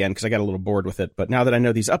playing it again, because I got a little bored with it. But now that I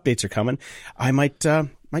know these updates are coming, I might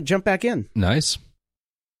jump back in. Nice.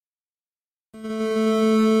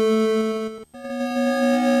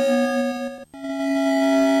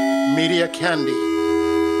 Media Candy.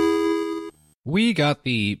 We got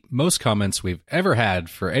the most comments we've ever had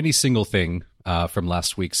for any single thing from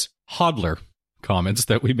last week's hodler comments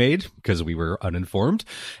that we made because we were uninformed.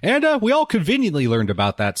 And we all conveniently learned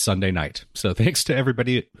about that Sunday night. So thanks to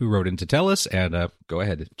everybody who wrote in to tell us. And go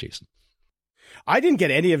ahead, Jason. I didn't get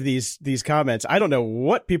any of these comments. I don't know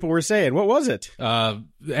what people were saying. What was it?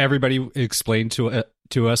 Everybody explained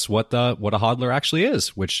to us what a hodler actually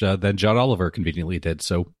is, which then John Oliver conveniently did,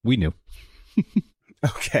 so we knew.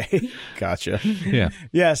 Okay, gotcha. Yeah.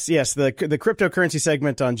 Yes. The cryptocurrency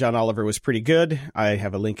segment on John Oliver was pretty good. I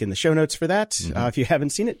have a link in the show notes for that. If you haven't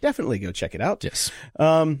seen it, definitely go check it out. Yes.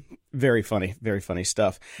 Very funny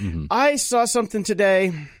stuff. Mm-hmm. I saw something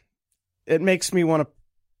today. It makes me want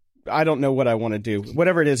to. I don't know what I want to do.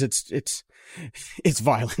 Whatever it is, it's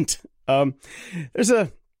violent. There's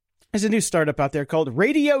a new startup out there called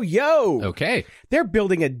Radio Yo. Okay. They're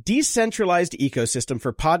building a decentralized ecosystem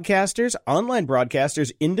for podcasters, online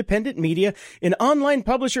broadcasters, independent media, and online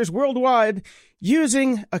publishers worldwide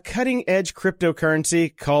using a cutting-edge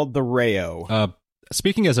cryptocurrency called the Rayo.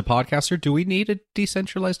 Speaking as a podcaster, do we need a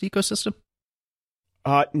decentralized ecosystem?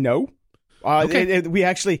 No. Okay. We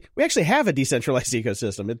actually have a decentralized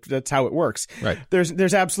ecosystem. That's how it works. Right.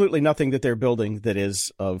 There's absolutely nothing that they're building that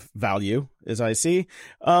is of value, as I see.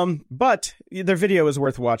 But their video is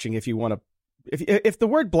worth watching if you want to. If the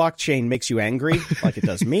word blockchain makes you angry, like it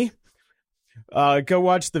does me, go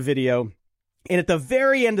watch the video. And at the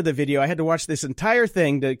very end of the video, I had to watch this entire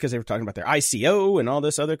thing because they were talking about their ICO and all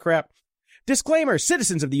this other crap. Disclaimer,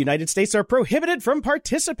 citizens of the United States are prohibited from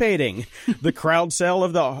participating. The crowd sale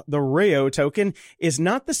of the Rayo token is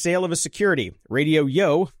not the sale of a security. Radio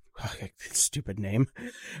Yo, stupid name,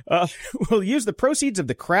 will use the proceeds of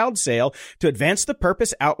the crowd sale to advance the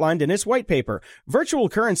purpose outlined in its white paper. Virtual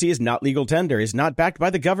currency is not legal tender, is not backed by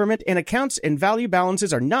the government, and accounts and value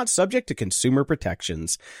balances are not subject to consumer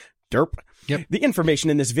protections. Derp. Yep. The information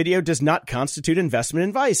in this video does not constitute investment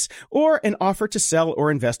advice or an offer to sell or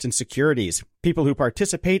invest in securities. People who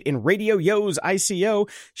participate in Radio Yo's ICO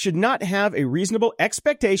should not have a reasonable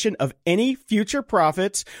expectation of any future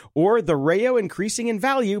profits or the Rayo increasing in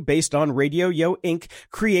value based on Radio Yo Inc.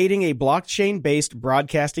 creating a blockchain-based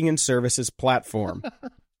broadcasting and services platform.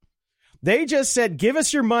 They just said, give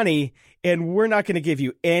us your money, and we're not going to give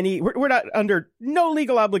you any. We're not under no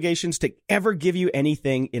legal obligations to ever give you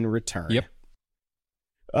anything in return. Yep.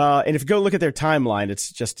 And if you go look at their timeline,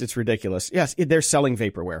 it's ridiculous. Yes, they're selling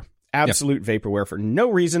vaporware, absolute vaporware for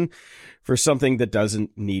no reason, for something that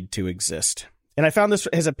doesn't need to exist. And I found this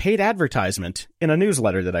as a paid advertisement in a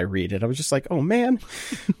newsletter that I read, and I was just like, oh man,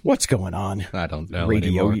 what's going on? I don't know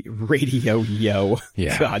Radio anymore. Yo.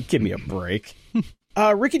 Yeah. God, give me a break.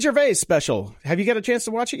 Ricky Gervais special. Have you got a chance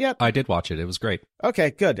to watch it yet? I did watch it. It was great.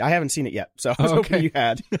 Okay, good. I haven't seen it yet, so I was hoping you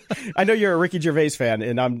had. I know you're a Ricky Gervais fan,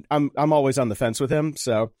 and I'm always on the fence with him,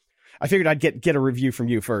 so I figured I'd get a review from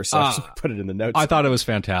you first. So I'll just put it in the notes. I thought it was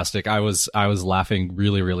fantastic. I was laughing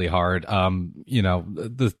really, really hard.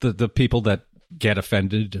 The people that get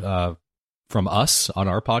offended from us on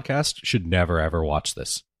our podcast should never ever watch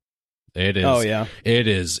this. It is. Oh, yeah. It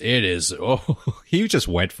is. Oh, he just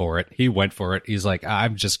went for it. He went for it. He's like,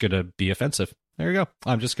 I'm just going to be offensive. There you go.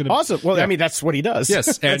 I'm just going to. Awesome. Well, yeah. I mean, that's what he does.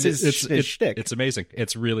 Yes. And his shtick. It's amazing.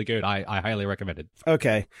 It's really good. I highly recommend it.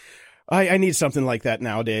 Okay. I need something like that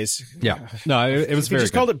nowadays. Yeah. No, it was very good. If you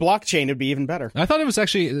just called it blockchain, it'd be even better. I thought it was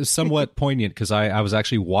actually somewhat poignant because I was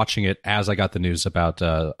actually watching it as I got the news about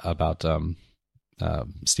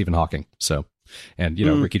Stephen Hawking. So, and,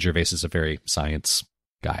 Ricky Gervais is a very science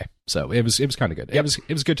guy. So it was kind of good. Yep.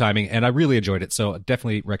 It was good timing, and I really enjoyed it. So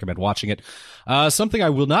definitely recommend watching it. Something I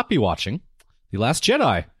will not be watching. The Last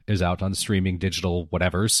Jedi is out on streaming digital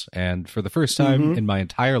whatevers, and for the first time in my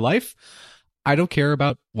entire life, I don't care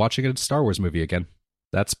about watching a Star Wars movie again.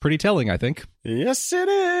 That's pretty telling, I think. Yes, it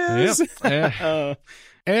is. Yep.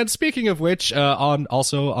 And speaking of which,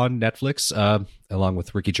 also on Netflix, along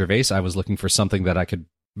with Ricky Gervais, I was looking for something that I could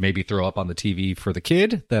maybe throw up on the TV for the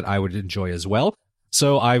kid that I would enjoy as well.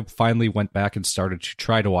 So I finally went back and started to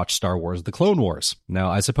try to watch Star Wars: The Clone Wars. Now,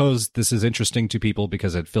 I suppose this is interesting to people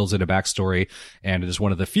because it fills in a backstory, and it is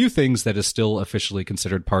one of the few things that is still officially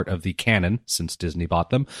considered part of the canon since Disney bought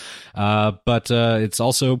them. But it's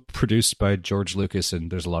also produced by George Lucas, and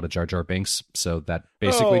there's a lot of Jar Jar Binks, so that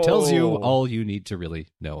basically tells you all you need to really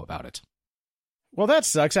know about it. Well, that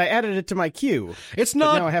sucks. I added it to my queue. It's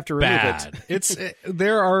not now I have to remove bad.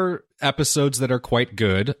 There are episodes that are quite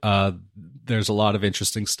good. There's a lot of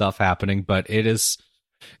interesting stuff happening, but it's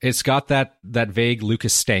got that vague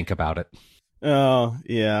Lucas stank about it. Oh,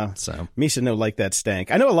 yeah. So Misa no like that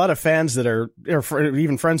stank. I know a lot of fans that are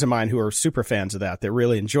even friends of mine who are super fans of that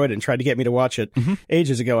really enjoyed it and tried to get me to watch it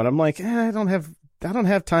ages ago. And I'm like, I don't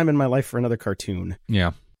have time in my life for another cartoon.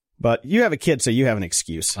 Yeah. But you have a kid, so you have an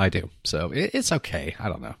excuse. I do. So it's okay. I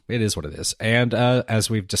don't know. It is what it is. And as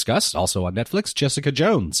we've discussed, also on Netflix, Jessica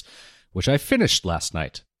Jones, which I finished last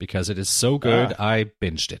night because it is so good. I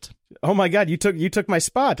binged it. Oh my God, you took my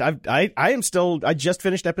spot. I just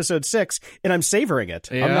finished episode 6 and I'm savoring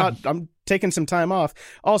it. Yeah. I'm taking some time off.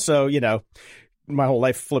 Also, my whole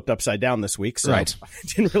life flipped upside down this week, so Right. I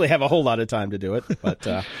didn't really have a whole lot of time to do it,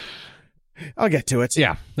 but I'll get to it.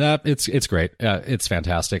 Yeah, it's great. It's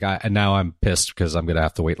fantastic. And now I'm pissed because I'm going to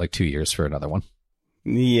have to wait like 2 years for another one.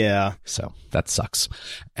 Yeah. So that sucks.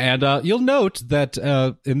 And you'll note that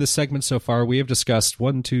in this segment so far, we have discussed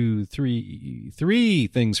three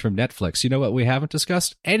things from Netflix. You know what we haven't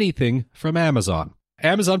discussed? Anything from Amazon.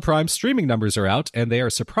 Amazon Prime streaming numbers are out, and they are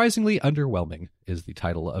surprisingly underwhelming, is the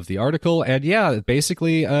title of the article. And yeah,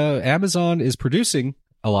 basically, Amazon is producing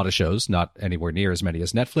a lot of shows, not anywhere near as many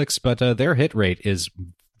as Netflix, but their hit rate is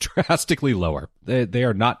drastically lower. They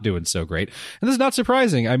are not doing so great. And this is not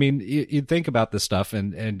surprising. I mean, you'd think about this stuff,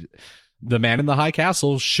 and The Man in the High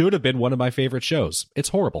Castle should have been one of my favorite shows. It's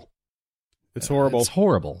horrible. It's horrible. It's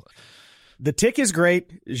horrible. The Tick is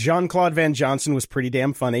great. Jean-Claude Van Johnson was pretty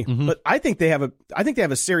damn funny, but I think they have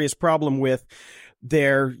a serious problem with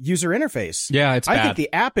their user interface. Yeah, it's bad. I think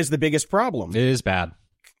the app is the biggest problem. It is bad.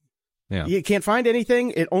 Yeah. You can't find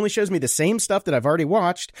anything. It only shows me the same stuff that I've already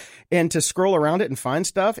watched, and to scroll around it and find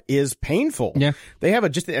stuff is painful. Yeah. They have a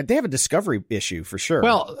discovery issue for sure.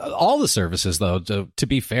 Well, all the services though, to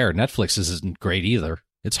be fair, Netflix isn't great either.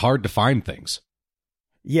 It's hard to find things.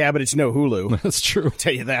 Yeah, but it's no Hulu. That's true. I'll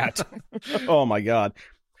tell you that. Oh my God.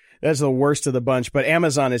 That's the worst of the bunch, but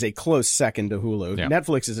Amazon is a close second to Hulu. Yeah.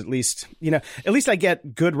 Netflix is at least I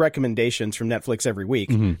get good recommendations from Netflix every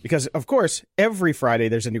week because, of course, every Friday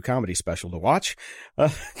there's a new comedy special to watch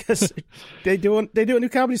because they do a new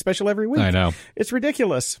comedy special every week. I know. It's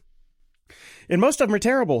ridiculous. And most of them are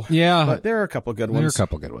terrible. Yeah. But there are a couple good ones. There are a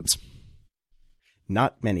couple good ones.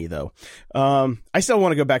 Not many, though. I still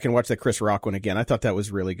want to go back and watch that Chris Rock one again. I thought that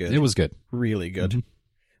was really good. It was good. Really good.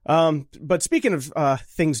 But speaking of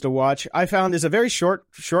things to watch, I found is a very short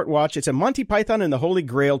watch. It's a Monty Python and the Holy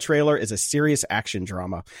Grail trailer is a serious action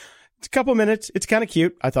drama. It's a couple minutes. It's kind of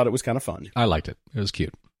cute. I thought it was kind of fun. I liked it. It was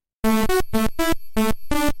cute.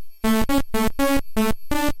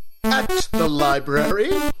 At the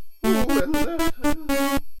library.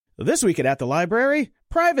 This week at the Library,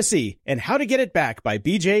 Privacy and How to Get It Back by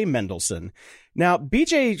B.J. Mendelsohn. Now,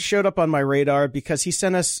 B.J. showed up on my radar because he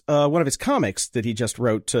sent us one of his comics that he just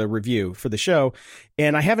wrote to review for the show,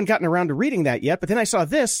 and I haven't gotten around to reading that yet, but then I saw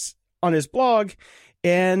this on his blog,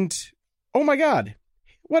 and oh my God,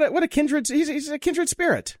 what a kindred, he's a kindred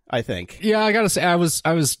spirit, I think. Yeah, I gotta say, I was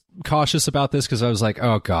cautious about this because I was like,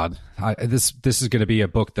 oh God, this is going to be a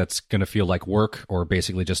book that's going to feel like work or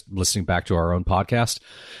basically just listening back to our own podcast.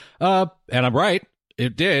 And I'm right.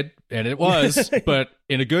 It did, and it was, but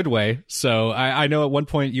in a good way. So I know at one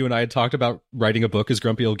point you and I had talked about writing a book as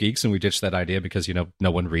Grumpy Old Geeks, and we ditched that idea because,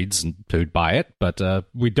 no one reads and who'd buy it. But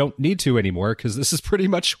we don't need to anymore because this is pretty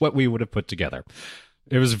much what we would have put together.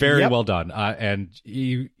 It was very well done.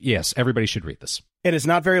 Yes, everybody should read this. It is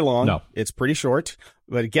not very long. No. It's pretty short,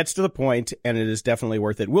 but it gets to the point, and it is definitely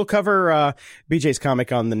worth it. We'll cover BJ's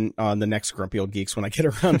comic on the next Grumpy Old Geeks when I get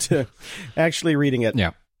around to actually reading it.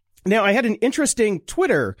 Yeah. Now, I had an interesting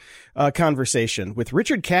Twitter conversation with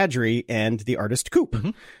Richard Kadri and the artist Coop.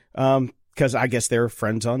 Because I guess they're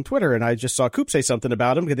friends on Twitter, and I just saw Coop say something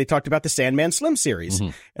about him because they talked about the Sandman Slim series.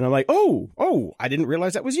 And I'm like, oh, I didn't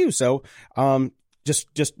realize that was you. So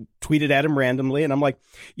just tweeted at him randomly, and I'm like,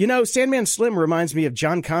 Sandman Slim reminds me of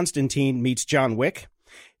John Constantine meets John Wick.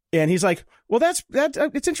 And he's like, well,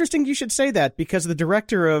 it's interesting you should say that because the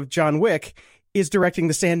director of John Wick is directing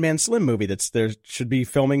the Sandman Slim movie there should be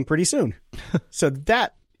filming pretty soon. So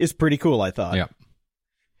that is pretty cool, I thought. Yeah.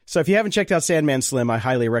 So if you haven't checked out Sandman Slim, I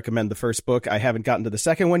highly recommend the first book. I haven't gotten to the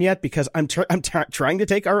second one yet because I'm trying to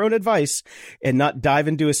take our own advice and not dive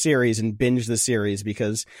into a series and binge the series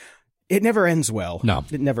because it never ends well. No.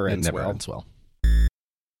 It never ends well.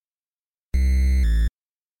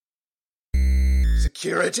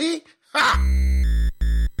 Security? Ha!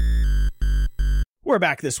 We're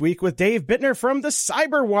back this week with Dave Bittner from the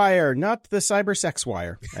Cyber Wire, not the Cyber Sex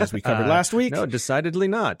Wire, as we covered last week. No, decidedly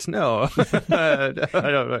not. No.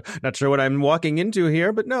 Not sure what I'm walking into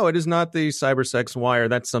here, but no, it is not the Cyber Sex Wire.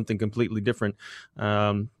 That's something completely different.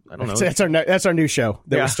 I don't know. That's our new show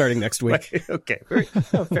that we're starting next week. Right. Okay.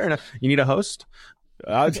 Fair enough. You need a host?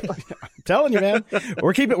 I'm telling you, man.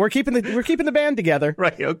 We're keeping the band together.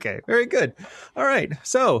 Right. Okay. Very good. All right.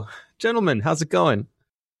 So, gentlemen, how's it going?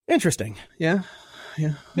 Interesting. Yeah.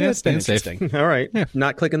 It's been interesting. All right. Yeah.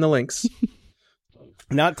 Not clicking the links.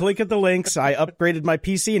 Not clicking the links. I upgraded my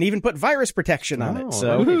PC and even put virus protection on it.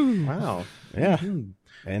 So, wow. Yeah.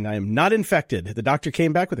 And I am not infected. The doctor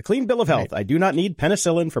came back with a clean bill of health. Right. I do not need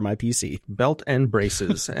penicillin for my PC. Belt and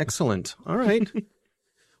braces. Excellent. All right.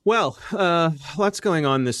 Well, lots going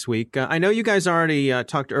on this week. I know you guys already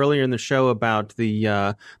talked earlier in the show about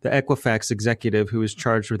the Equifax executive who was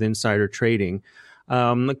charged with insider trading.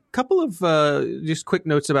 A couple of just quick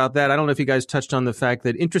notes about that. I don't know if you guys touched on the fact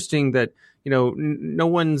that interesting that, no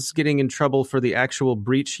one's getting in trouble for the actual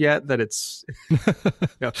breach yet, that it's,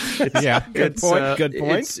 Good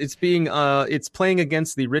point. It's being, it's playing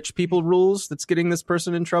against the rich people rules that's getting this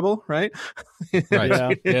person in trouble, right? Right.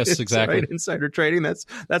 Yeah. Yes, exactly. Right? Insider trading. That's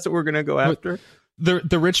what we're going to go after.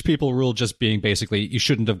 The rich people rule just being basically you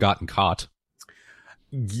shouldn't have gotten caught.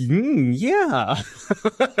 Yeah,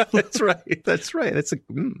 that's right. That's right. That's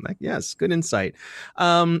yes, good insight.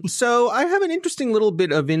 So I have an interesting little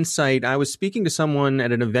bit of insight. I was speaking to someone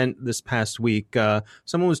at an event this past week.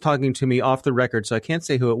 Someone was talking to me off the record, so I can't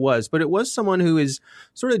say who it was, but it was someone who is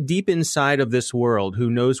sort of deep inside of this world, who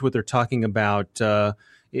knows what they're talking about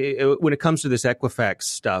when it comes to this Equifax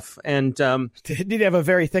stuff. And Did he have a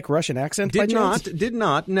very thick Russian accent? did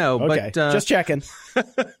not. No, Okay, but just checking.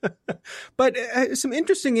 But some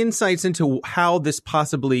interesting insights into how this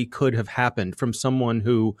possibly could have happened from someone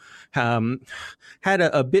who had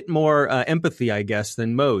a bit more empathy, I guess,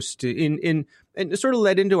 than most. And it sort of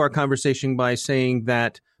led into our conversation by saying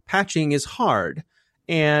that patching is hard.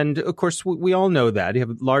 And of course, we all know that. You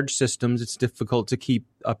have large systems. It's difficult to keep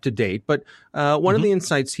up to date. But one of the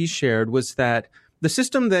insights he shared was that the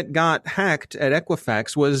system that got hacked at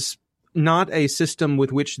Equifax was not a system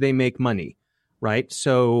with which they make money, right?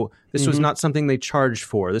 So this was not something they charged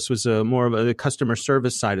for. This was more of a customer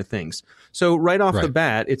service side of things. So right off the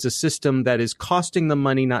bat, it's a system that is costing them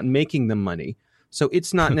money, not making them money. So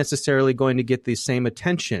it's not necessarily going to get the same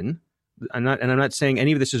attention. I'm not saying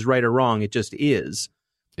any of this is right or wrong. It just is.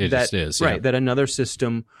 Just is, right, that another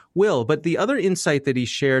system will. But the other insight that he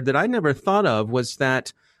shared that I never thought of was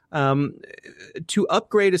that to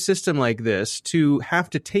upgrade a system like this, to have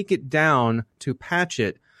to take it down to patch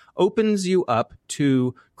it, opens you up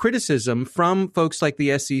to criticism from folks like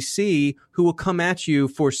the SEC who will come at you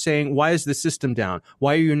for saying, why is the system down?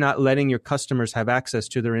 Why are you not letting your customers have access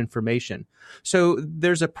to their information? So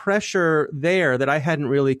there's a pressure there that I hadn't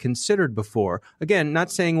really considered before. Again,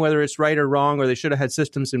 not saying whether it's right or wrong or they should have had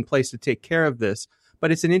systems in place to take care of this,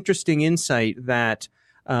 but it's an interesting insight that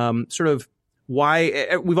sort of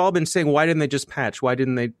why we've all been saying, why didn't they just patch? Why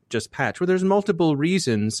didn't they just patch? Well, there's multiple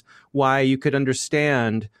reasons why you could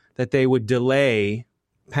understand that they would delay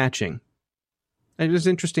patching. And it was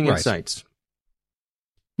interesting insights.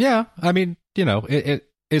 Yeah, I mean,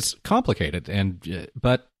 it's complicated,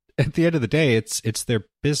 but at the end of the day, it's their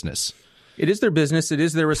business. It is their business. It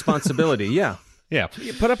is their responsibility. Yeah. Yeah.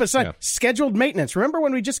 You put up a sign, scheduled maintenance. Remember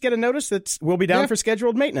when we just get a notice that we'll be down for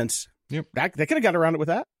scheduled maintenance? Yep. They could have got around it with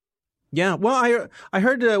that. Yeah, well, I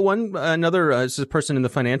heard another person in the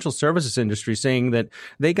financial services industry saying that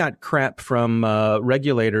they got crap from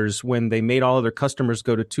regulators when they made all of their customers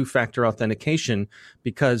go to two-factor authentication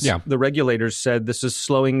because the regulators said this is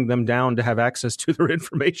slowing them down to have access to their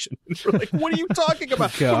information. And they're like, "What are you talking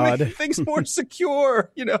about? God. We're making things more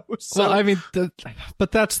secure." So. Well, I mean,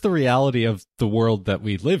 but that's the reality of the world that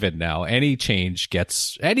we live in now. Any change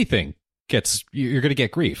you're going to get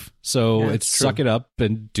grief. So it's suck it up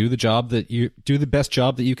and do the best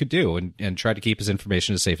job that you could do and try to keep his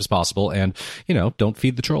information as safe as possible. And, don't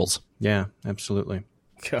feed the trolls. Yeah, absolutely.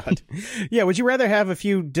 God. Yeah. Would you rather have a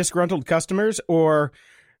few disgruntled customers or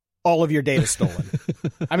all of your data stolen?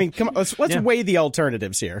 I mean, come on, let's weigh the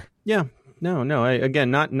alternatives here. Yeah. No. Again,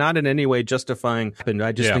 not in any way justifying.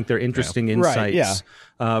 I just think they're interesting insights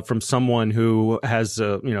from someone who has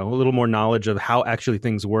a little more knowledge of how actually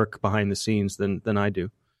things work behind the scenes than I do.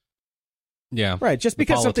 Yeah, right. Just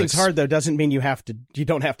because something's hard though doesn't mean you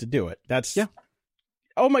don't have to do it. That's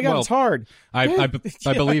Oh my God, it's hard. I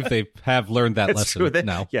believe they have learned that lesson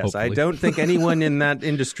now. Yes, hopefully. I don't think anyone in that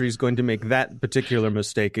industry is going to make that particular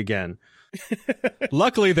mistake again.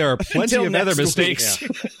 Luckily, there are plenty of other mistakes.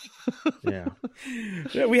 Yeah.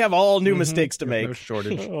 We have all new mistakes to make. No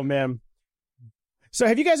shortage. Oh, man. So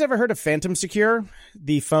have you guys ever heard of Phantom Secure,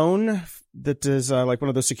 the phone that is like one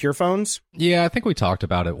of those secure phones? Yeah, I think we talked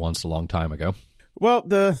about it once a long time ago. Well,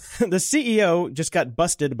 the CEO just got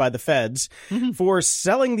busted by the feds for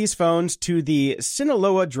selling these phones to the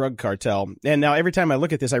Sinaloa drug cartel. And now every time I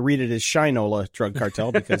look at this, I read it as Shinola drug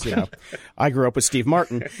cartel because, I grew up with Steve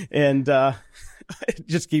Martin and it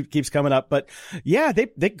just keeps coming up. But yeah,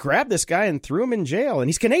 they grabbed this guy and threw him in jail. And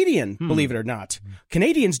he's Canadian, believe it or not.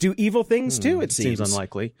 Canadians do evil things too, it seems. Seems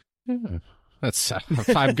unlikely. Yeah. That's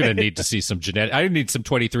I'm going to need to see some genetic. I need some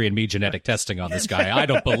 23andMe genetic testing on this guy. I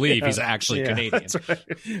don't believe he's actually Canadian. That's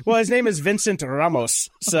right. Well, his name is Vincent Ramos.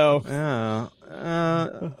 So,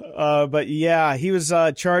 but yeah, he was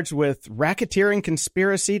charged with racketeering,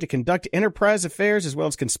 conspiracy to conduct enterprise affairs, as well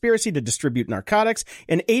as conspiracy to distribute narcotics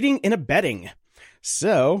and aiding and abetting.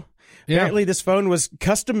 So, apparently, this phone was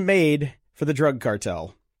custom made for the drug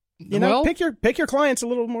cartel. You know, pick your clients a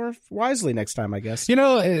little more wisely next time, I guess. You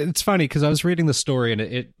know, it's funny because I was reading the story and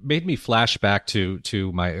it made me flash back to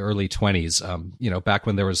my early 20s. You know, back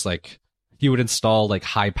when there was like, you would install like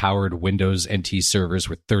high-powered Windows NT servers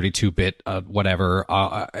with 32-bit whatever,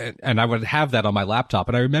 and I would have that on my laptop.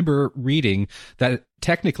 And I remember reading that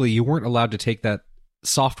technically you weren't allowed to take that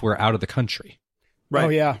software out of the country. Right. Oh,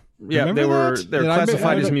 yeah. Yeah, they're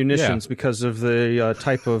classified as munitions because of the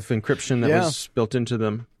type of encryption that was built into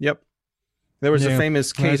them. Yep. There was a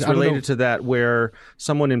famous case related to that where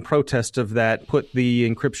someone in protest of that put the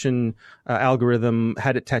encryption algorithm,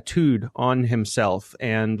 had it tattooed on himself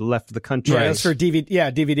and left the country. Yeah, that's for DVD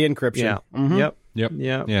encryption. Yeah.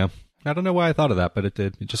 Mm-hmm. Yeah. I don't know why I thought of that, but it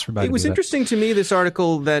did. It just reminded me. It was interesting to me, this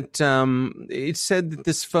article, that it said that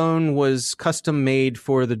this phone was custom made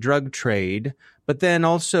for the drug trade, but then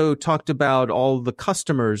also talked about all the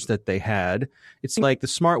customers that they had. It seemed like the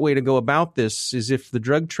smart way to go about this is if the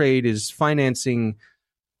drug trade is financing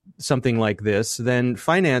something like this, then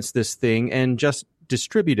finance this thing and just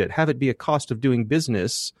distribute it. Have it be a cost of doing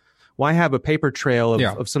business. Why have a paper trail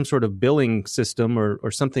of some sort of billing system or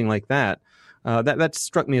something like that? That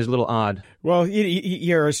struck me as a little odd. Well,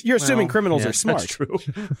 you're assuming criminals are smart. That's true.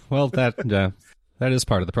 Well, that is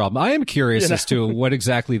part of the problem. I am curious as to what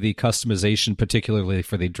exactly the customization, particularly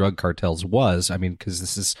for the drug cartels, was. I mean, because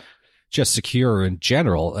this is just secure in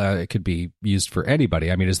general. It could be used for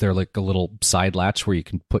anybody. I mean, is there like a little side latch where you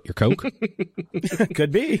can put your Coke?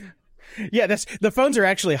 Could be. Yeah, the phones are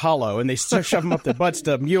actually hollow, and they shove them up their butts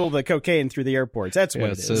to mule the cocaine through the airports. That's what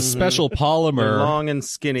it is. It's a special polymer. They're long and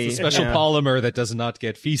skinny. It's a special polymer that does not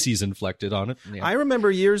get feces inflected on it. Yeah. I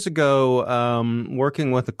remember years ago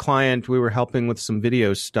working with a client. We were helping with some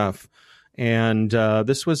video stuff, and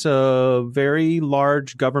this was a very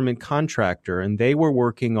large government contractor, and they were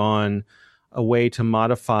working on a way to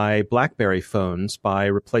modify BlackBerry phones by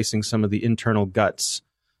replacing some of the internal guts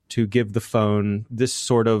to give the phone this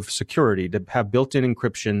sort of security, to have built-in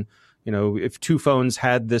encryption. You know, if two phones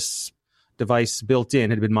had this device built in,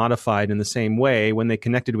 had been modified in the same way, when they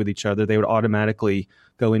connected with each other, they would automatically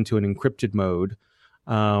go into an encrypted mode.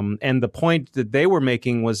 And the point that they were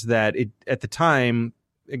making was that at the time,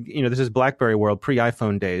 you know, this is BlackBerry world,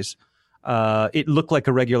 pre-iPhone days, it looked like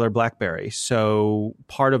a regular BlackBerry. So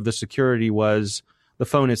part of the security was the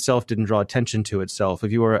phone itself didn't draw attention to itself.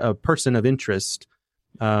 If you were a person of interest,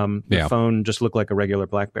 the phone just looked like a regular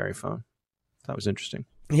BlackBerry phone. That was interesting.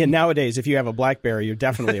 Yeah, nowadays, if you have a BlackBerry, you're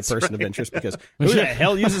definitely a person of interest, because who the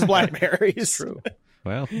hell uses BlackBerries? True.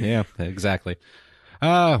 Well, yeah, exactly.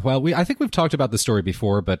 I think we've talked about the story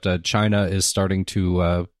before, but China is starting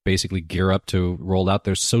to basically gear up to roll out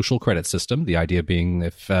their social credit system. The idea being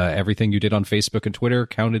if everything you did on Facebook and Twitter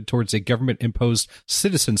counted towards a government-imposed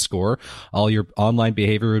citizen score, all your online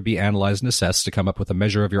behavior would be analyzed and assessed to come up with a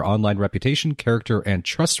measure of your online reputation, character, and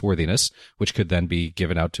trustworthiness, which could then be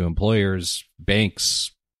given out to employers, banks,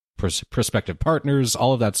 prospective partners,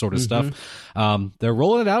 all of that sort of stuff. They're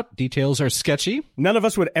rolling it out. Details are sketchy. None of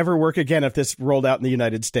us would ever work again if this rolled out in the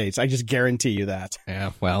United States. I just guarantee you that.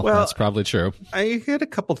 Yeah, well that's probably true. I had a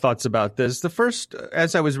couple thoughts about this. The first,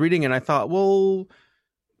 as I was reading it, I thought, well,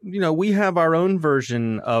 you know, we have our own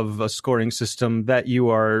version of a scoring system that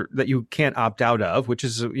you can't opt out of, which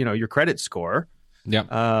is, you know, your credit score.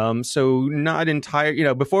 Yeah. So not entire, you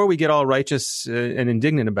know, before we get all righteous and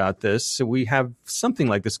indignant about this, we have something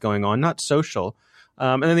like this going on, not social.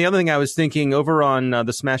 And then the other thing I was thinking, over on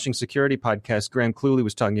the Smashing Security podcast, Graham Cluley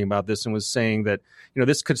was talking about this and was saying that, you know,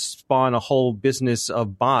 this could spawn a whole business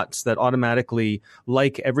of bots that automatically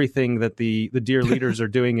like everything that the dear leaders are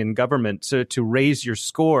doing in government to raise your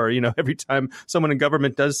score. You know, every time someone in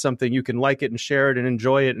government does something, you can like it and share it and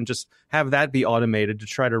enjoy it and just have that be automated to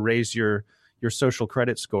try to raise your social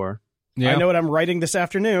credit score. Yeah. I know what I'm writing this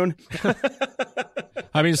afternoon.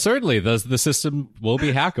 I mean, certainly the system will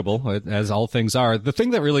be hackable, as all things are. The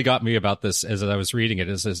thing that really got me about this as I was reading it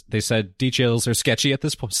is they said details are sketchy at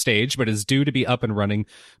this stage, but is due to be up and running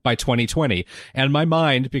by 2020. And my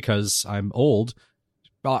mind, because I'm old,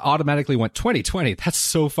 automatically went 2020. That's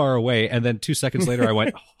so far away. And then 2 seconds later, I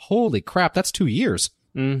went, holy crap, that's 2 years.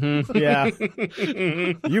 Mm-hmm. Yeah.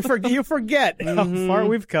 You forget how far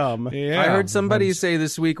we've come. Yeah. I heard somebody say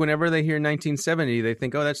this week, whenever they hear 1970, they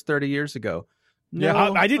think, oh, that's 30 years ago. No.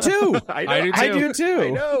 Yeah, I do too. I do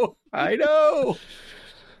too. I know.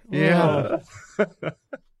 Yeah.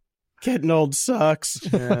 Getting old sucks.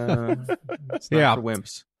 Yeah. It's not for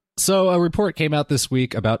wimps. So a report came out this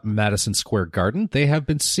week about Madison Square Garden. They have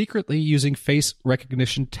been secretly using face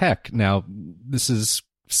recognition tech. Now, this is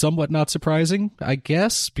somewhat not surprising, I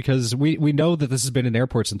guess, because we know that this has been in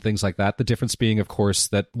airports and things like that. The difference being, of course,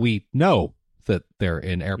 that we know that they're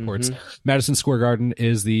in airports. Madison Square Garden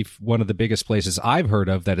is one of the biggest places I've heard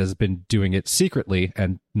of that has been doing it secretly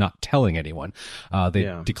and not telling anyone.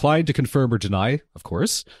 They declined to confirm or deny, of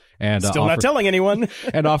course. And still not telling anyone.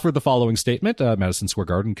 And offered the following statement. Madison Square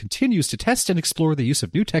Garden continues to test and explore the use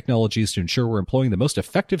of new technologies to ensure we're employing the most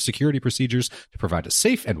effective security procedures to provide a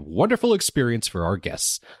safe and wonderful experience for our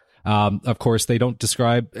guests. Of course, they don't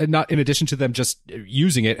describe, not in addition to them just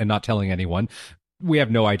using it and not telling anyone, we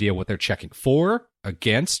have no idea what they're checking for,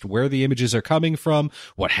 against, where the images are coming from,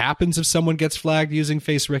 what happens if someone gets flagged using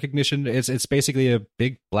face recognition. It's basically a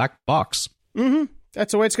big black box. Mm-hmm.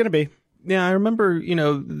 That's the way it's going to be. Yeah, I remember,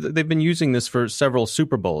 they've been using this for several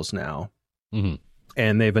Super Bowls now,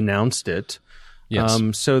 and they've announced it. Yes.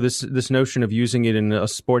 So this notion of using it in a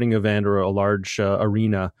sporting event or a large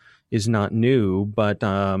arena is not new, but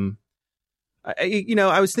I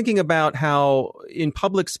was thinking about how in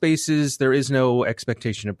public spaces there is no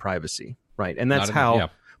expectation of privacy, right? And that's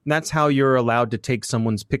how you're allowed to take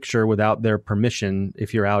someone's picture without their permission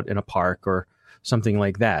if you're out in a park or something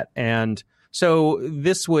like that. And so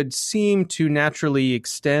this would seem to naturally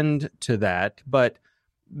extend to that, but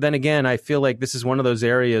then again, I feel like this is one of those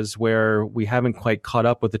areas where we haven't quite caught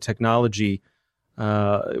up with the technology.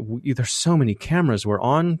 There's so many cameras we're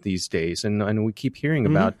on these days, and we keep hearing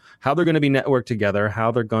about how they're going to be networked together,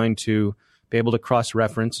 how they're going to be able to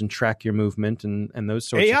cross-reference and track your movement and those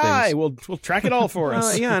sorts of things. AI will track it all for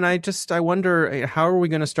us. And I wonder, how are we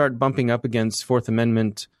going to start bumping up against Fourth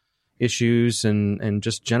Amendment issues and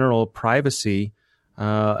just general privacy?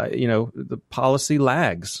 The policy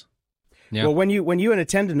lags. Yeah. Well, when you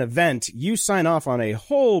attend an event, you sign off on a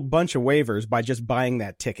whole bunch of waivers by just buying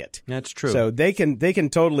that ticket. That's true. So they can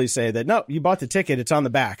totally say that, no, you bought the ticket, it's on the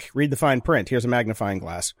back. Read the fine print. Here's a magnifying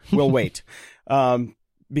glass. We'll wait.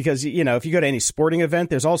 Because, if you go to any sporting event,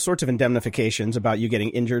 there's all sorts of indemnifications about you getting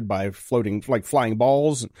injured by flying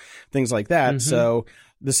balls and things like that. So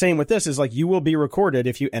the same with this is you will be recorded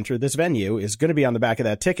if you enter this venue is going to be on the back of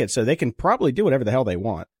that ticket. So they can probably do whatever the hell they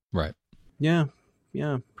want. Right. Yeah.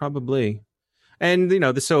 Yeah, probably. And,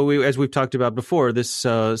 as we've talked about before, this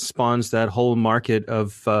spawns that whole market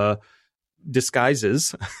of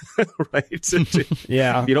disguises, right?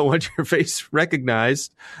 Yeah. You don't want your face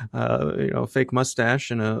recognized, fake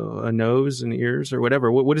mustache and a nose and ears or whatever.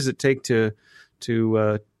 What does it take to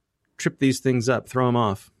trip these things up, throw them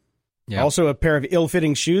off? Yeah. Also a pair of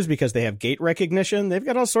ill-fitting shoes because they have gate recognition. They've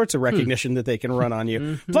got all sorts of recognition that they can run on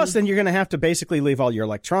you. Plus, then you're going to have to basically leave all your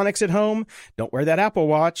electronics at home. Don't wear that Apple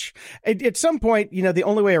Watch. At some point, the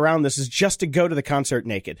only way around this is just to go to the concert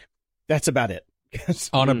naked. That's about it.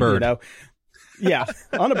 On a bird. Yeah,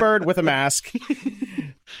 on a bird with a mask.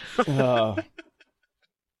 Yeah,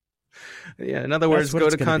 in other words, go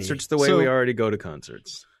to concerts the way we already go to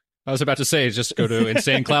concerts. I was about to say, just go to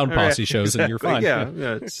Insane Clown Posse shows and you're fine. Yeah,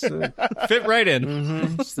 it's fit right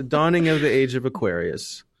in. It's the dawning of the age of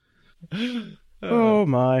Aquarius. Oh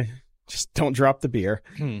my! Just don't drop the beer.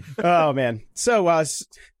 Oh man! So,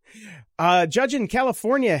 a judge in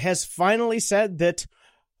California has finally said that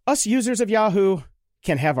us users of Yahoo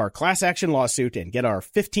can have our class action lawsuit and get our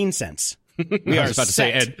 15 cents. We I was about to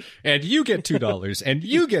say, and you get $2, and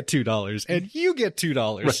you get $2, and you get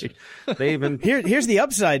 $2. Right. They even here's the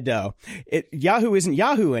upside though. Yahoo isn't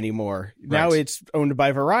Yahoo anymore. Now it's owned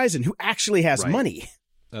by Verizon, who actually has money.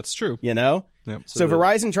 That's true. Yep. So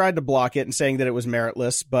Verizon tried to block it and saying that it was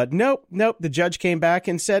meritless, but nope. The judge came back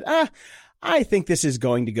and said, I think this is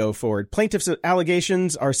going to go forward. Plaintiffs'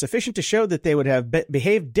 allegations are sufficient to show that they would have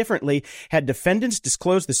behaved differently had defendants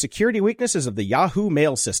disclosed the security weaknesses of the Yahoo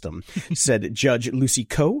mail system, said Judge Lucy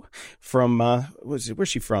Coe from, where's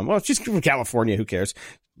she from? Well, she's from California. Who cares?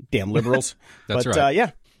 Damn liberals. That's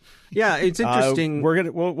right. Yeah, it's interesting.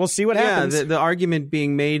 We'll see what happens. The argument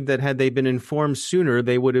being made that had they been informed sooner,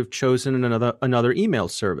 they would have chosen another email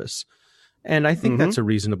service. And I think that's a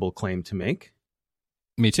reasonable claim to make.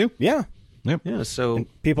 Me too. Yeah. Yep. Yeah, so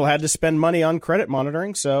and people had to spend money on credit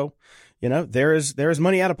monitoring, so there is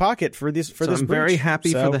money out of pocket for this. I'm very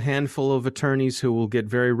happy for the handful of attorneys who will get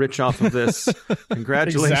very rich off of this.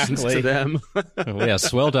 Congratulations to them.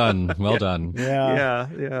 Yes, well done, well done. Yeah.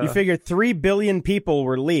 You figure 3 billion people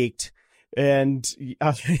were leaked, and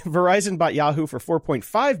Verizon bought Yahoo for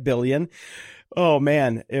 $4.5 billion. Oh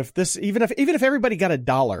man, if even if everybody got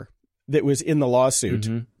 $1 that was in the lawsuit,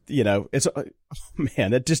 it's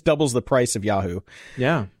man, it just doubles the price of Yahoo.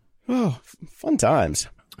 Yeah. Oh, fun times.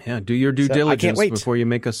 Yeah, do your due diligence I can't wait. before you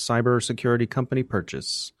make a cybersecurity company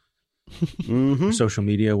purchase. Social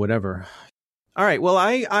media, whatever. All right. Well,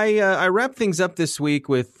 I wrap things up this week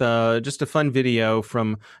with just a fun video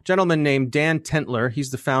from a gentleman named Dan Tentler.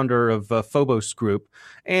 He's the founder of Phobos Group,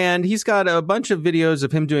 and he's got a bunch of videos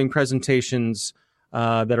of him doing presentations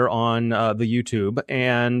that are on the YouTube.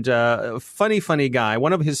 And funny guy.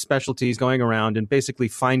 One of his specialties going around and basically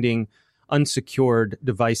finding unsecured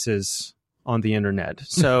devices on the internet.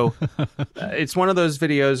 So it's one of those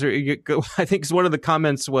videos where I think one of the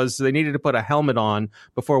comments was they needed to put a helmet on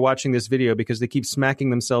before watching this video because they keep smacking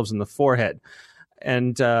themselves in the forehead.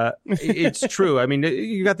 And it's true. I mean,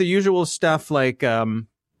 you got the usual stuff like,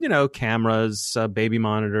 cameras, baby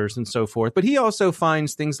monitors and so forth. But he also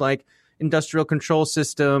finds things like industrial control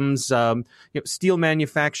systems, steel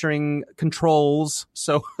manufacturing controls.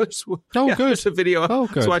 So, good. There's a video. Oh,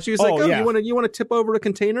 good. So watch. He's like, you want to tip over a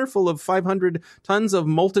container full of 500 tons of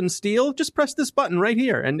molten steel? Just press this button right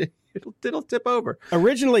here, and it'll tip over.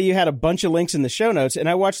 Originally, you had a bunch of links in the show notes, and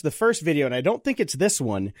I watched the first video, and I don't think it's this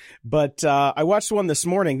one, but I watched one this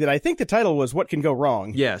morning that I think the title was "What Can Go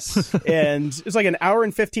Wrong." Yes, and it's like an hour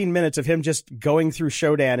and 15 minutes of him just going through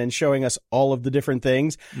Shodan and showing us all of the different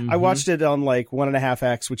things. I watched it on like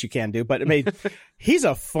 1.5x, which you can do, but he's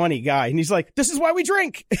a funny guy, and he's like, "This is why we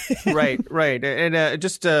drink." right. And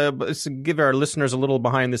just to give our listeners a little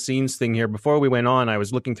behind the scenes thing here, before we went on, I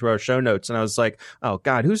was looking through our show notes, and I was like, "Oh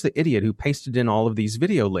God, who's the idiot who pasted in all of these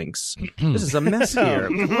video links? This is a mess here.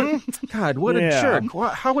 What a jerk!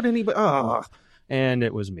 How would anybody?" And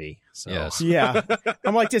it was me. So. Yes. Yeah.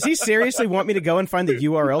 I'm like, does he seriously want me to go and find the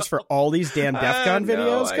URLs for all these damn DEF CON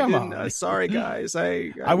videos? Come on. Sorry, guys.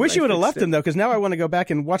 I wish you would have left them, though, because now I want to go back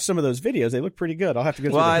and watch some of those videos. They look pretty good. I'll have to go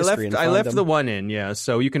through the history and find them. I left the one in, yeah.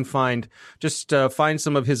 So you can find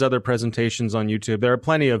some of his other presentations on YouTube. There are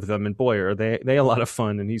plenty of them, and boy, are they a lot of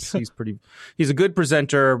fun. And he's a good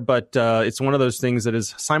presenter, but it's one of those things that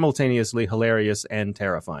is simultaneously hilarious and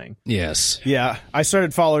terrifying. Yes. Yeah. I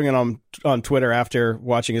started following him on Twitter after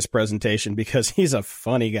watching his presentation because he's a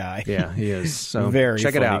funny guy. Yeah, he is. So very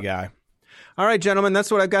check funny it out. Guy. All right, gentlemen, that's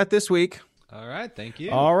what I've got this week. All right, thank you.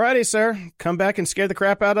 All righty, sir. Come back and scare the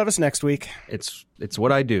crap out of us next week. It's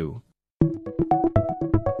what I do.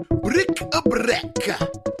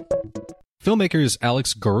 Filmmakers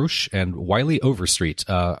Alex Garouche and Wiley Overstreet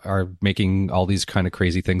are making all these kind of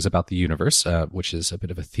crazy things about the universe, which is a bit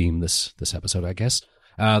of a theme this episode, I guess.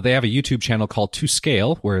 They have a YouTube channel called To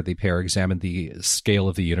Scale, where the pair examine the scale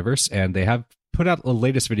of the universe, and they have put out a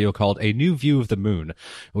latest video called A New View of the Moon,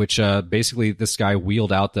 which basically this guy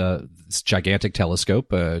wheeled out this gigantic telescope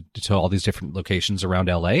to all these different locations around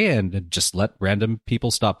LA and just let random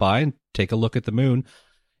people stop by and take a look at the moon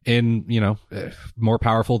in, more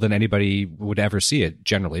powerful than anybody would ever see it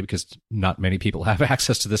generally, because not many people have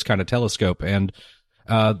access to this kind of telescope. And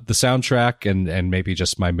the soundtrack and maybe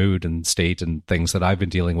just my mood and state and things that I've been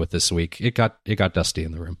dealing with this week, it got dusty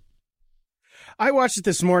in the room. I watched it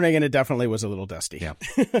this morning and it definitely was a little dusty. Yeah.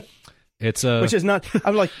 It's which is not,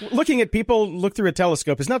 I'm like, looking at people look through a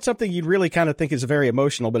telescope is not something you'd really kind of think is very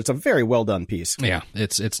emotional, but it's a very well done piece. Yeah,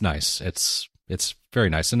 it's nice. It's very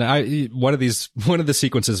nice. And one of the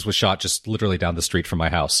sequences was shot just literally down the street from my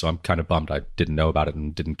house. So I'm kind of bummed I didn't know about it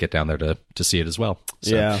and didn't get down there to see it as well.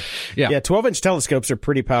 So, yeah. 12-inch telescopes are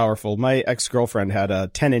pretty powerful. My ex-girlfriend had a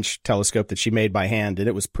 10-inch telescope that she made by hand, and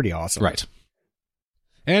it was pretty awesome. Right.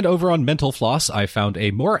 And over on Mental Floss, I found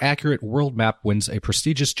a more accurate world map wins a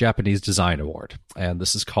prestigious Japanese design award. And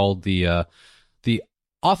this is called the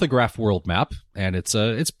Orthograph world map, and it's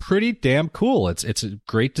pretty damn cool. It's a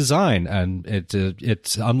great design, and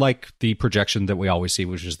it's unlike the projection that we always see,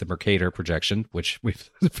 which is the Mercator projection, which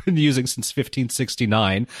we've been using since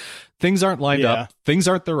 1569. Things aren't lined up. Things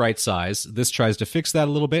aren't the right size. This tries to fix that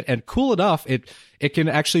a little bit, and cool enough, it can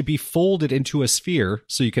actually be folded into a sphere,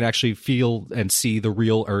 so you can actually feel and see the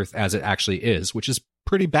real Earth as it actually is, which is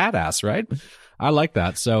pretty badass, right? I like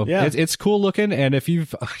that. So it's cool looking. And if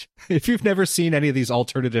you've never seen any of these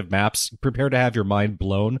alternative maps, prepare to have your mind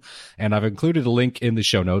blown. And I've included a link in the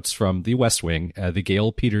show notes from The West Wing, the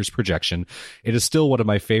Gail Peters projection. It is still one of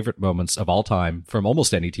my favorite moments of all time from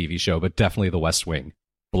almost any TV show, but definitely The West Wing.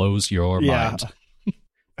 Blows your mind.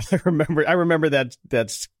 I remember that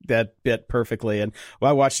bit perfectly, and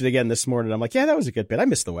I watched it again this morning. I'm like, yeah, that was a good bit. I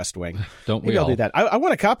missed The West Wing. Maybe I'll do that. I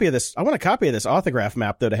want a copy of this. I want a copy of this Orthograph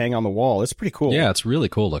map though to hang on the wall. It's pretty cool. Yeah, it's really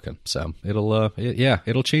cool looking. So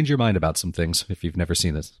it'll change your mind about some things if you've never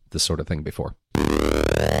seen this sort of thing before.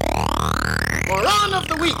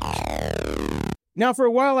 week. Now, for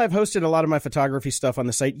a while, I've hosted a lot of my photography stuff on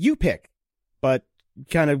the site YouPick, but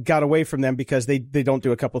kind of got away from them because they don't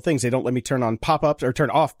do a couple things. They don't let me turn on pop-ups or turn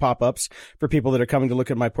off pop-ups for people that are coming to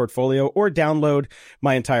look at my portfolio or download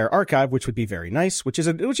my entire archive, which would be very nice, which is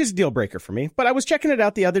a deal breaker for me. But I was checking it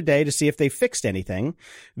out the other day to see if they fixed anything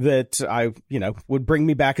that would bring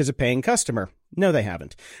me back as a paying customer. No, they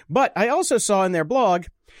haven't. But I also saw in their blog,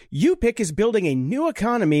 YouPick is building a new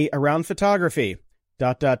economy around photography. ...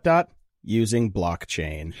 using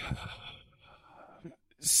blockchain.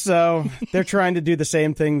 So they're trying to do the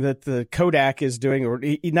same thing that the Kodak is doing, or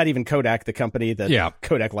not even Kodak, the company that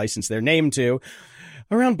Kodak licensed their name to,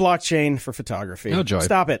 around blockchain for photography. Oh, joy.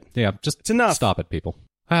 Stop it. Yeah, it's enough. Stop it, people.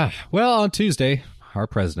 Well, on Tuesday, our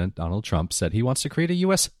president, Donald Trump, said he wants to create a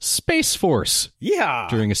U.S. Space Force. Yeah.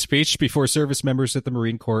 During a speech before service members at the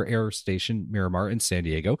Marine Corps Air Station Miramar in San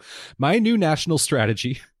Diego, my new national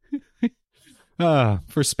strategy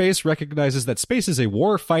for space recognizes that space is a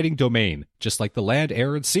war-fighting domain, just like the land,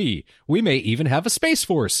 air, and sea. We may even have a space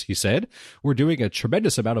force, he said. We're doing a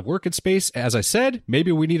tremendous amount of work in space. As I said,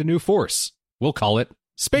 maybe we need a new force. We'll call it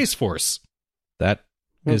Space Force. That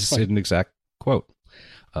is an exact quote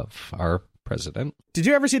of our president. Did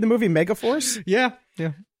you ever see the movie Megaforce? Yeah.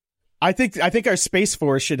 I think our Space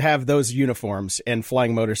Force should have those uniforms and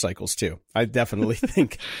flying motorcycles too. I definitely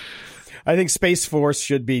think... I think Space Force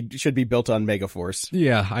should be built on Megaforce.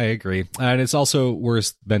 Yeah, I agree. And it's also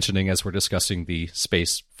worth mentioning as we're discussing the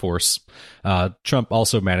Space Force. Trump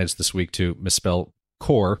also managed this week to misspell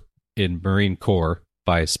Corps in Marine Corps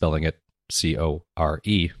by spelling it Core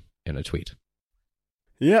in a tweet.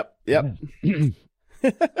 Yep. Yep.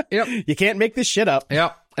 You can't make this shit up.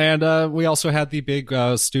 Yep. And we also had the big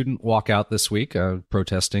student walkout this week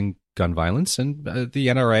protesting gun violence, and the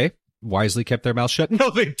NRA wisely kept their mouth shut. No,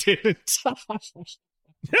 they didn't.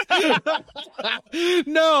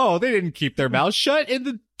 No, they didn't keep their mouth shut. In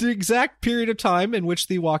the exact period of time in which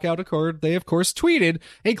the walkout occurred, they, of course, tweeted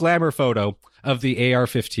a glamour photo of the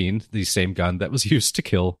AR-15, the same gun that was used to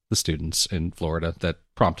kill the students in Florida that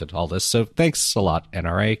prompted all this. So thanks a lot,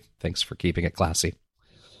 NRA. Thanks for keeping it classy.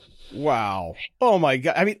 Wow. Oh, my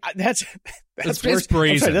God. I mean, that's worse.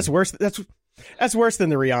 Brazen. That's worse. That's worse than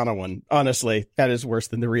the Rihanna one. Honestly, that is worse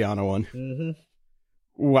than the Rihanna one. Mm-hmm.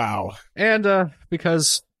 Wow. And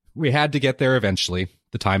because we had to get there eventually,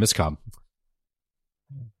 the time has come.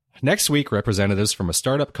 Next week, representatives from a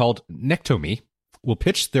startup called Nectomy will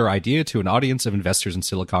pitch their idea to an audience of investors in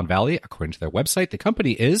Silicon Valley. According to their website, the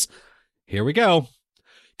company is, here we go,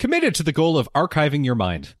 committed to the goal of archiving your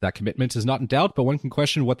mind. That commitment is not in doubt, but one can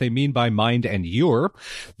question what they mean by mind and your.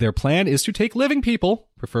 Their plan is to take living people,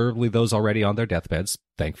 preferably those already on their deathbeds.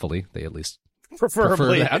 Thankfully, they at least prefer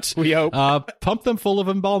that. We hope. Pump them full of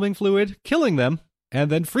embalming fluid, killing them, and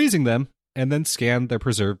then freezing them, and then scan their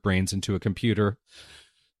preserved brains into a computer.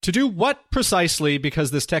 To do what precisely? Because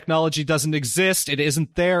this technology doesn't exist. It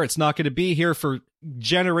isn't there. It's not going to be here for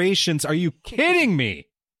generations. Are you kidding me?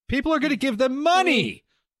 People are going to give them money.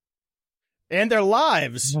 And their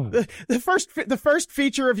lives. The first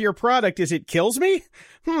feature of your product is it kills me?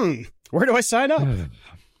 Where do I sign up?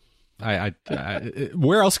 I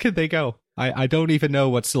where else could they go? I don't even know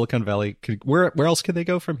what Silicon Valley could. Where else could they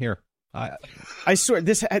go from here? I swear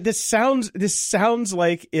this sounds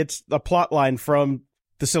like it's a plot line from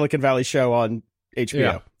the Silicon Valley show on HBO.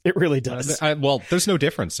 Yeah. It really does. Well, there's no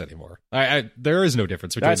difference anymore. There is no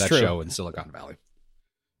difference between that show and Silicon Valley.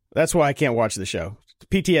 That's why I can't watch the show.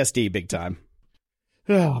 PTSD big time.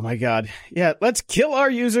 Oh my God. Yeah, let's kill our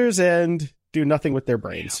users and do nothing with their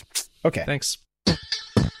brains. Okay. Thanks.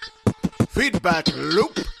 Feedback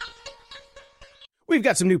loop. We've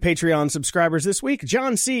got some new Patreon subscribers this week.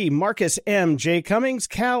 John C., Marcus M., J. Cummings,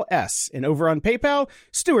 Cal S. And over on PayPal,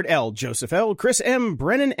 Stuart L., Joseph L., Chris M.,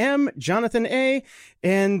 Brennan M., Jonathan A.,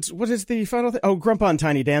 and what is the final thing? Oh, Grump on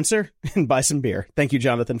Tiny Dancer, and buy some beer. Thank you,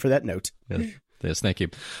 Jonathan, for that note. Yes, thank you.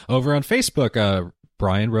 Over on Facebook,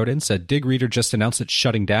 Brian wrote in, said, Dig Reader just announced it's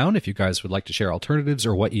shutting down. If you guys would like to share alternatives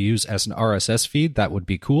or what you use as an RSS feed, that would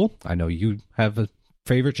be cool. I know you have a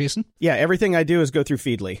favorite, Jason? Yeah, everything I do is go through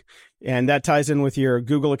Feedly. And that ties in with your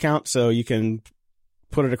Google account, so you can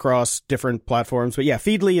put it across different platforms. But yeah,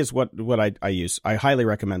 Feedly is what I use. I highly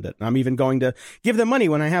recommend it. I'm even going to give them money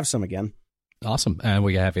when I have some again. Awesome. And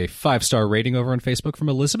we have a 5-star rating over on Facebook from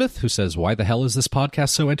Elizabeth, who says, why the hell is this podcast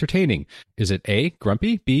so entertaining? Is it A,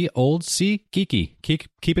 grumpy, B, old, C, geeky?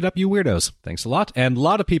 Keep it up, you weirdos. Thanks a lot. And a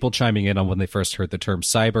lot of people chiming in on when they first heard the term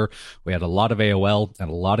cyber. We had a lot of AOL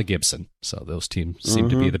and a lot of Gibson. So those teams seem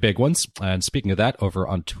to be the big ones. And speaking of that, over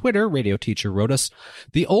on Twitter, Radio Teacher wrote us,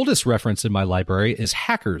 the oldest reference in my library is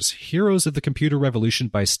Hackers, Heroes of the Computer Revolution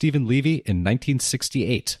by Stephen Levy in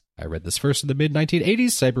 1968. I read this first in the mid-1980s.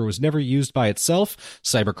 Cyber was never used by itself.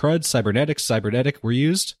 Cybercrud, cybernetics, cybernetic were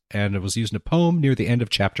used, and it was used in a poem near the end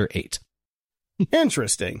of Chapter 8.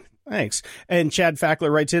 Interesting. Thanks. And Chad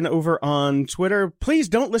Fackler writes in over on Twitter, please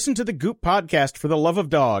don't listen to the Goop podcast for the love of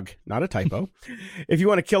dog. Not a typo. If you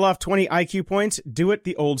want to kill off 20 IQ points, do it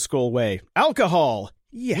the old school way. Alcohol.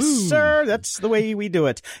 Yes, sir. That's the way we do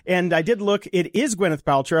it. And I did look. It is Gwyneth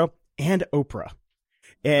Paltrow and Oprah.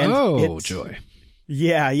 And joy.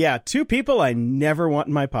 Yeah. Two people I never want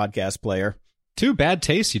in my podcast player. Two bad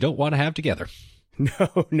tastes you don't want to have together.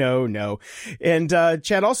 No. And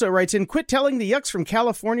Chad also writes in, quit telling the yucks from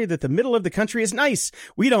California that the middle of the country is nice.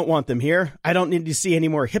 We don't want them here. I don't need to see any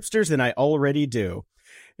more hipsters than I already do.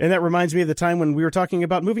 And that reminds me of the time when we were talking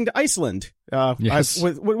about moving to Iceland. Yes.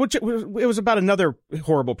 It was about another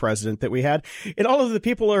horrible president that we had. And all of the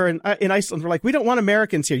people are in Iceland were like, we don't want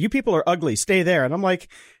Americans here. You people are ugly. Stay there. And I'm like,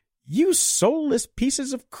 you soulless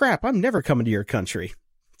pieces of crap. I'm never coming to your country.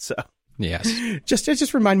 So yes,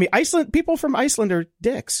 just remind me, people from Iceland are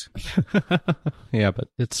dicks. Yeah, but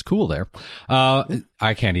it's cool there.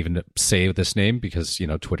 I can't even say this name because,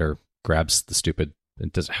 Twitter grabs the stupid.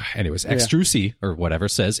 Anyways, Extrusi or whatever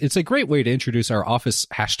says it's a great way to introduce our office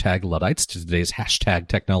hashtag Luddites to today's hashtag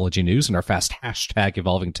technology news and our fast hashtag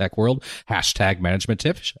evolving tech world, hashtag management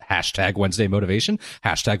tips, hashtag Wednesday motivation,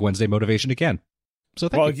 hashtag Wednesday motivation again. So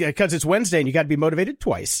thank you. Yeah, because it's Wednesday and you got to be motivated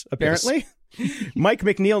twice, apparently. Yes. Mike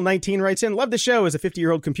McNeil, 19, writes in, love the show. As a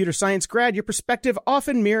 50-year-old computer science grad, your perspective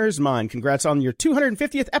often mirrors mine. Congrats on your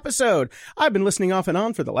 250th episode. I've been listening off and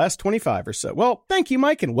on for the last 25 or so. Well, thank you,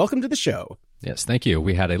 Mike, and welcome to the show. Yes, thank you.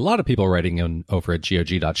 We had a lot of people writing in over at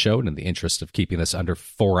GOG.show, and in the interest of keeping this under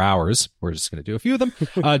 4 hours, we're just going to do a few of them.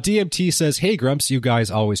 DMT says, hey, Grumps, you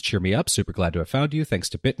guys always cheer me up. Super glad to have found you. Thanks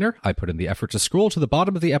to Bittner. I put in the effort to scroll to the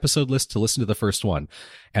bottom of the episode list to listen to the first one.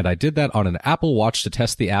 And I did that on an Apple Watch to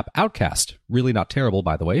test the app Outcast. Really not terrible,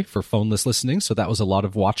 by the way, for phoneless listening, so that was a lot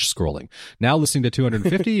of watch scrolling. Now listening to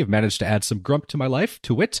 250, you've managed to add some grump to my life.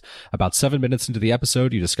 To wit, about 7 minutes into the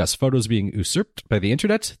episode, you discuss photos being usurped by the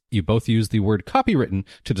internet. You both use the word copywritten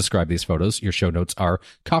to describe these photos. Your show notes are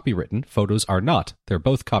copywritten. Photos are not. They're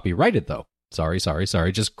both copyrighted, though. Sorry.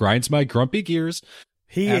 Just grinds my grumpy gears.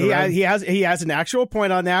 He has an actual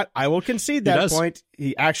point on that. I will concede that point.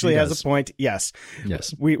 He actually has a point. Yes.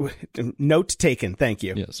 Note taken. Thank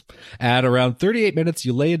you. Yes. At around 38 minutes,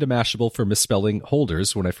 you lay into Mashable for misspelling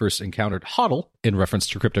holders. When I first encountered HODL in reference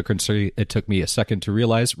to cryptocurrency, it took me a second to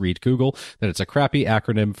realize, read Google, that it's a crappy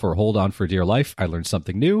acronym for hold on for dear life. I learned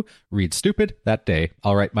something new. Read stupid that day.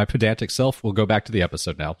 All right, my pedantic self will go back to the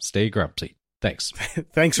episode now. Stay grumpy. Thanks.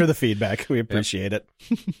 Thanks for the feedback. We appreciate it.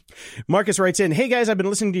 Marcus writes in, hey guys, I've been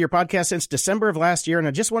listening to your podcast since December of last year, and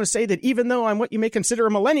I just want to say that even though I'm what you may consider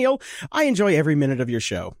a millennial, I enjoy every minute of your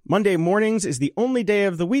show. Monday mornings is the only day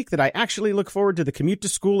of the week that I actually look forward to the commute to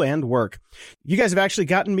school and work. You guys have actually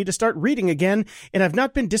gotten me to start reading again, and I've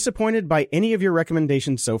not been disappointed by any of your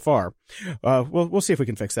recommendations so far. We'll see if we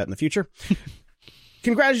can fix that in the future.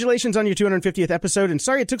 Congratulations on your 250th episode, and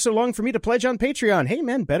sorry it took so long for me to pledge on Patreon. Hey,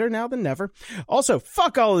 man, better now than never. Also,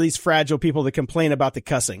 fuck all of these fragile people that complain about the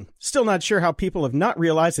cussing. Still not sure how people have not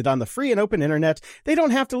realized that on the free and open internet, they don't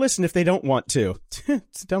have to listen if they don't want to.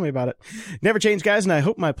 Tell me about it. Never change, guys, and I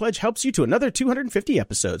hope my pledge helps you to another 250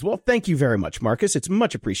 episodes. Well, thank you very much, Marcus. It's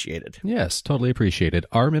much appreciated. Yes, totally appreciated.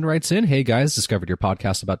 Armin writes in, hey, guys, discovered your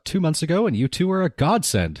podcast about 2 months ago, and you two are a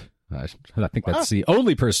godsend. I think that's the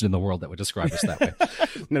only person in the world that would describe us that way.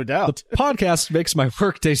 No doubt. The podcast makes my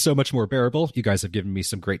workday so much more bearable. You guys have given me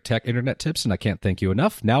some great tech internet tips, and I can't thank you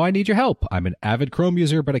enough. Now I need your help. I'm an avid Chrome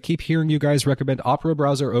user, but I keep hearing you guys recommend Opera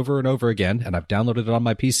browser over and over again, and I've downloaded it on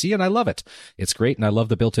my PC, and I love it. It's great, and I love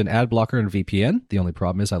the built-in ad blocker and VPN. The only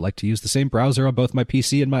problem is I like to use the same browser on both my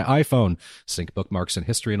PC and my iPhone. Sync bookmarks and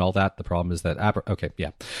history and all that. The problem is that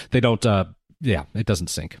they don't, it doesn't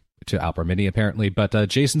sync to Opera Mini apparently, but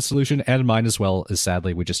Jason's solution and mine as well is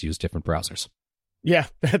sadly we just use different browsers. Yeah,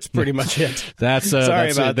 that's pretty much it.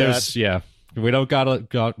 Sorry about that. Yeah, we don't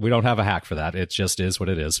have a hack for that. It just is what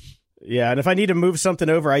it is. Yeah, and if I need to move something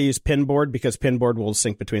over, I use Pinboard because Pinboard will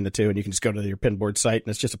sync between the two, and you can just go to your Pinboard site,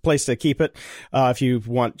 and it's just a place to keep it. If you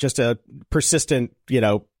want just a persistent,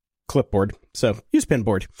 clipboard. So use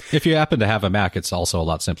Pinboard. If you happen to have a Mac, it's also a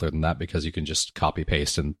lot simpler than that because you can just copy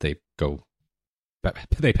paste and they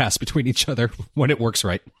pass between each other when it works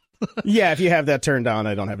right. Yeah, if you have that turned on.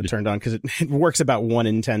 I don't have it turned on because it works about 1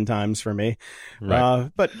 in 10 times for me.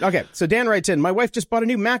 Right. But okay, so Dan writes in, my wife just bought a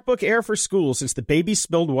new MacBook Air for school since the baby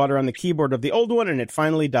spilled water on the keyboard of the old one and it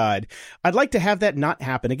finally died. I'd like to have that not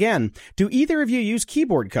happen again. Do either of you use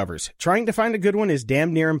keyboard covers? Trying to find a good one is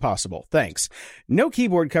damn near impossible. Thanks. No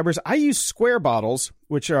keyboard covers. I use square bottles,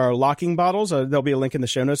 which are locking bottles. There'll be a link in the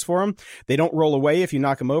show notes for them. They don't roll away if you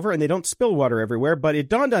knock them over, and they don't spill water everywhere. But it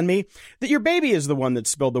dawned on me that your baby is the one that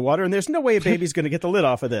spilled the water, and there's no way a baby's going to get the lid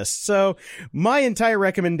off of this. So my entire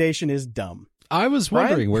recommendation is dumb. I was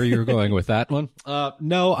wondering where you were going with that one.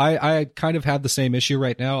 No, I kind of have the same issue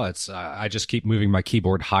right now. It's I just keep moving my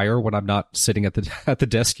keyboard higher when I'm not sitting at the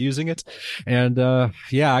desk using it, and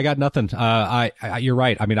yeah, I got nothing. You're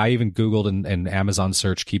right. I mean, I even Googled and Amazon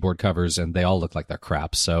search keyboard covers, and they all look like they're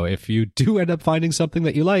crap. So if you do end up finding something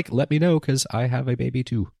that you like, let me know because I have a baby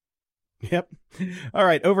too. Yep. All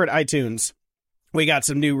right, over at iTunes. We got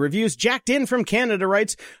some new reviews. Jacked in from Canada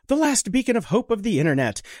writes, the last beacon of hope of the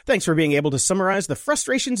internet. Thanks for being able to summarize the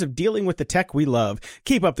frustrations of dealing with the tech we love.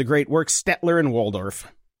 Keep up the great work, Stetler and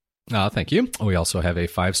Waldorf. Thank you. We also have a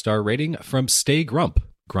 5-star rating from Stay Grump.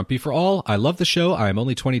 Grumpy for all. I love the show. I'm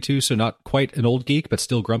only 22, so not quite an old geek, but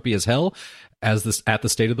still grumpy as hell at the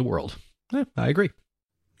state of the world. I agree.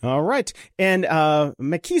 All right. And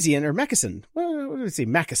Mackison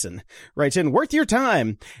writes in, worth your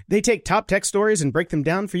time. They take top tech stories and break them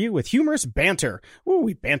down for you with humorous banter. Ooh,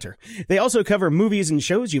 we banter. They also cover movies and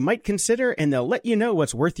shows you might consider, and they'll let you know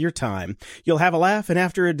what's worth your time. You'll have a laugh, and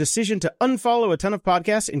after a decision to unfollow a ton of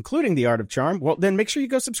podcasts, including The Art of Charm, well, then make sure you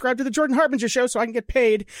go subscribe to the Jordan Harbinger Show so I can get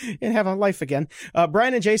paid and have a life again.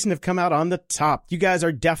 Brian and Jason have come out on the top. You guys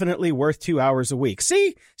are definitely worth 2 hours a week.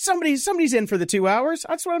 See? Somebody's in for the 2 hours.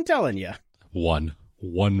 That's what I'm telling you. One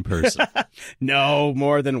person. No,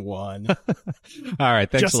 more than one. All right,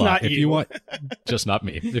 thanks just a lot. Not you. Just not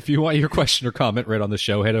me. If you want your question or comment read on the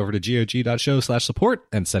show, head over to gog.show/support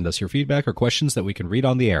and send us your feedback or questions that we can read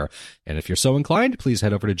on the air. And if you're so inclined, please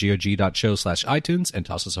head over to gog.show/iTunes and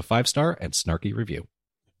toss us a 5-star and snarky review.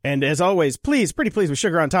 And as always, please, pretty please with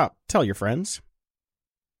sugar on top, tell your friends.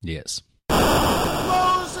 Yes.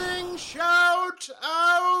 Closing shout-outs!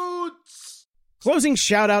 Closing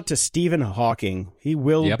shout out to Stephen Hawking. He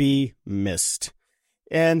will be missed.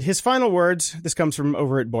 And his final words, this comes from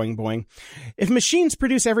over at Boing Boing. If machines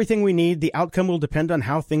produce everything we need, the outcome will depend on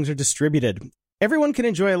how things are distributed. Everyone can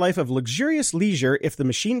enjoy a life of luxurious leisure if the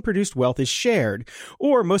machine-produced wealth is shared,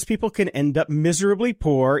 or most people can end up miserably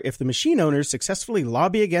poor if the machine owners successfully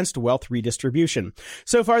lobby against wealth redistribution.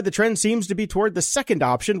 So far, the trend seems to be toward the second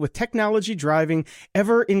option, with technology driving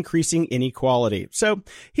ever-increasing inequality. So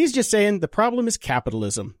he's just saying the problem is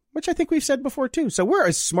capitalism, which I think we've said before, too. So we're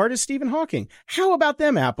as smart as Stephen Hawking. How about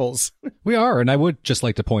them apples? We are, and I would just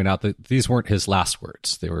like to point out that these weren't his last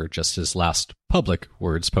words. They were just his last public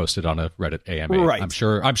words posted on a Reddit AMA. Right. I'm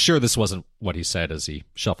sure this wasn't what he said as he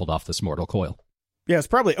shuffled off this mortal coil. Yeah, it's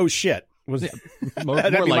probably, oh, shit. That'd be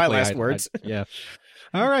likely, my last words. Yeah.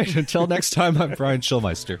 All right, until next time, I'm Brian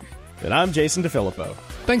Schulmeister. And I'm Jason DeFilippo.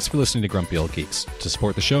 Thanks for listening to Grumpy Old Geeks. To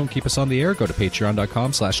support the show and keep us on the air, go to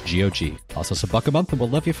patreon.com/GOG. Toss us $1 a month and we'll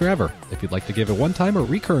love you forever. If you'd like to give a one-time or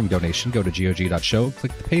recurring donation, go to GOG.show and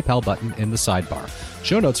click the PayPal button in the sidebar.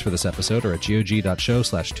 Show notes for this episode are at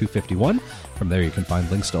GOG.show/251. From there, you can find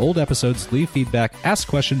links to old episodes, leave feedback, ask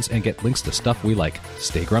questions, and get links to stuff we like.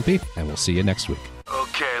 Stay grumpy, and we'll see you next week.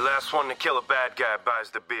 Okay, last one to kill a bad guy buys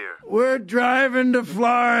the beer. We're driving to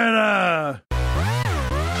Florida.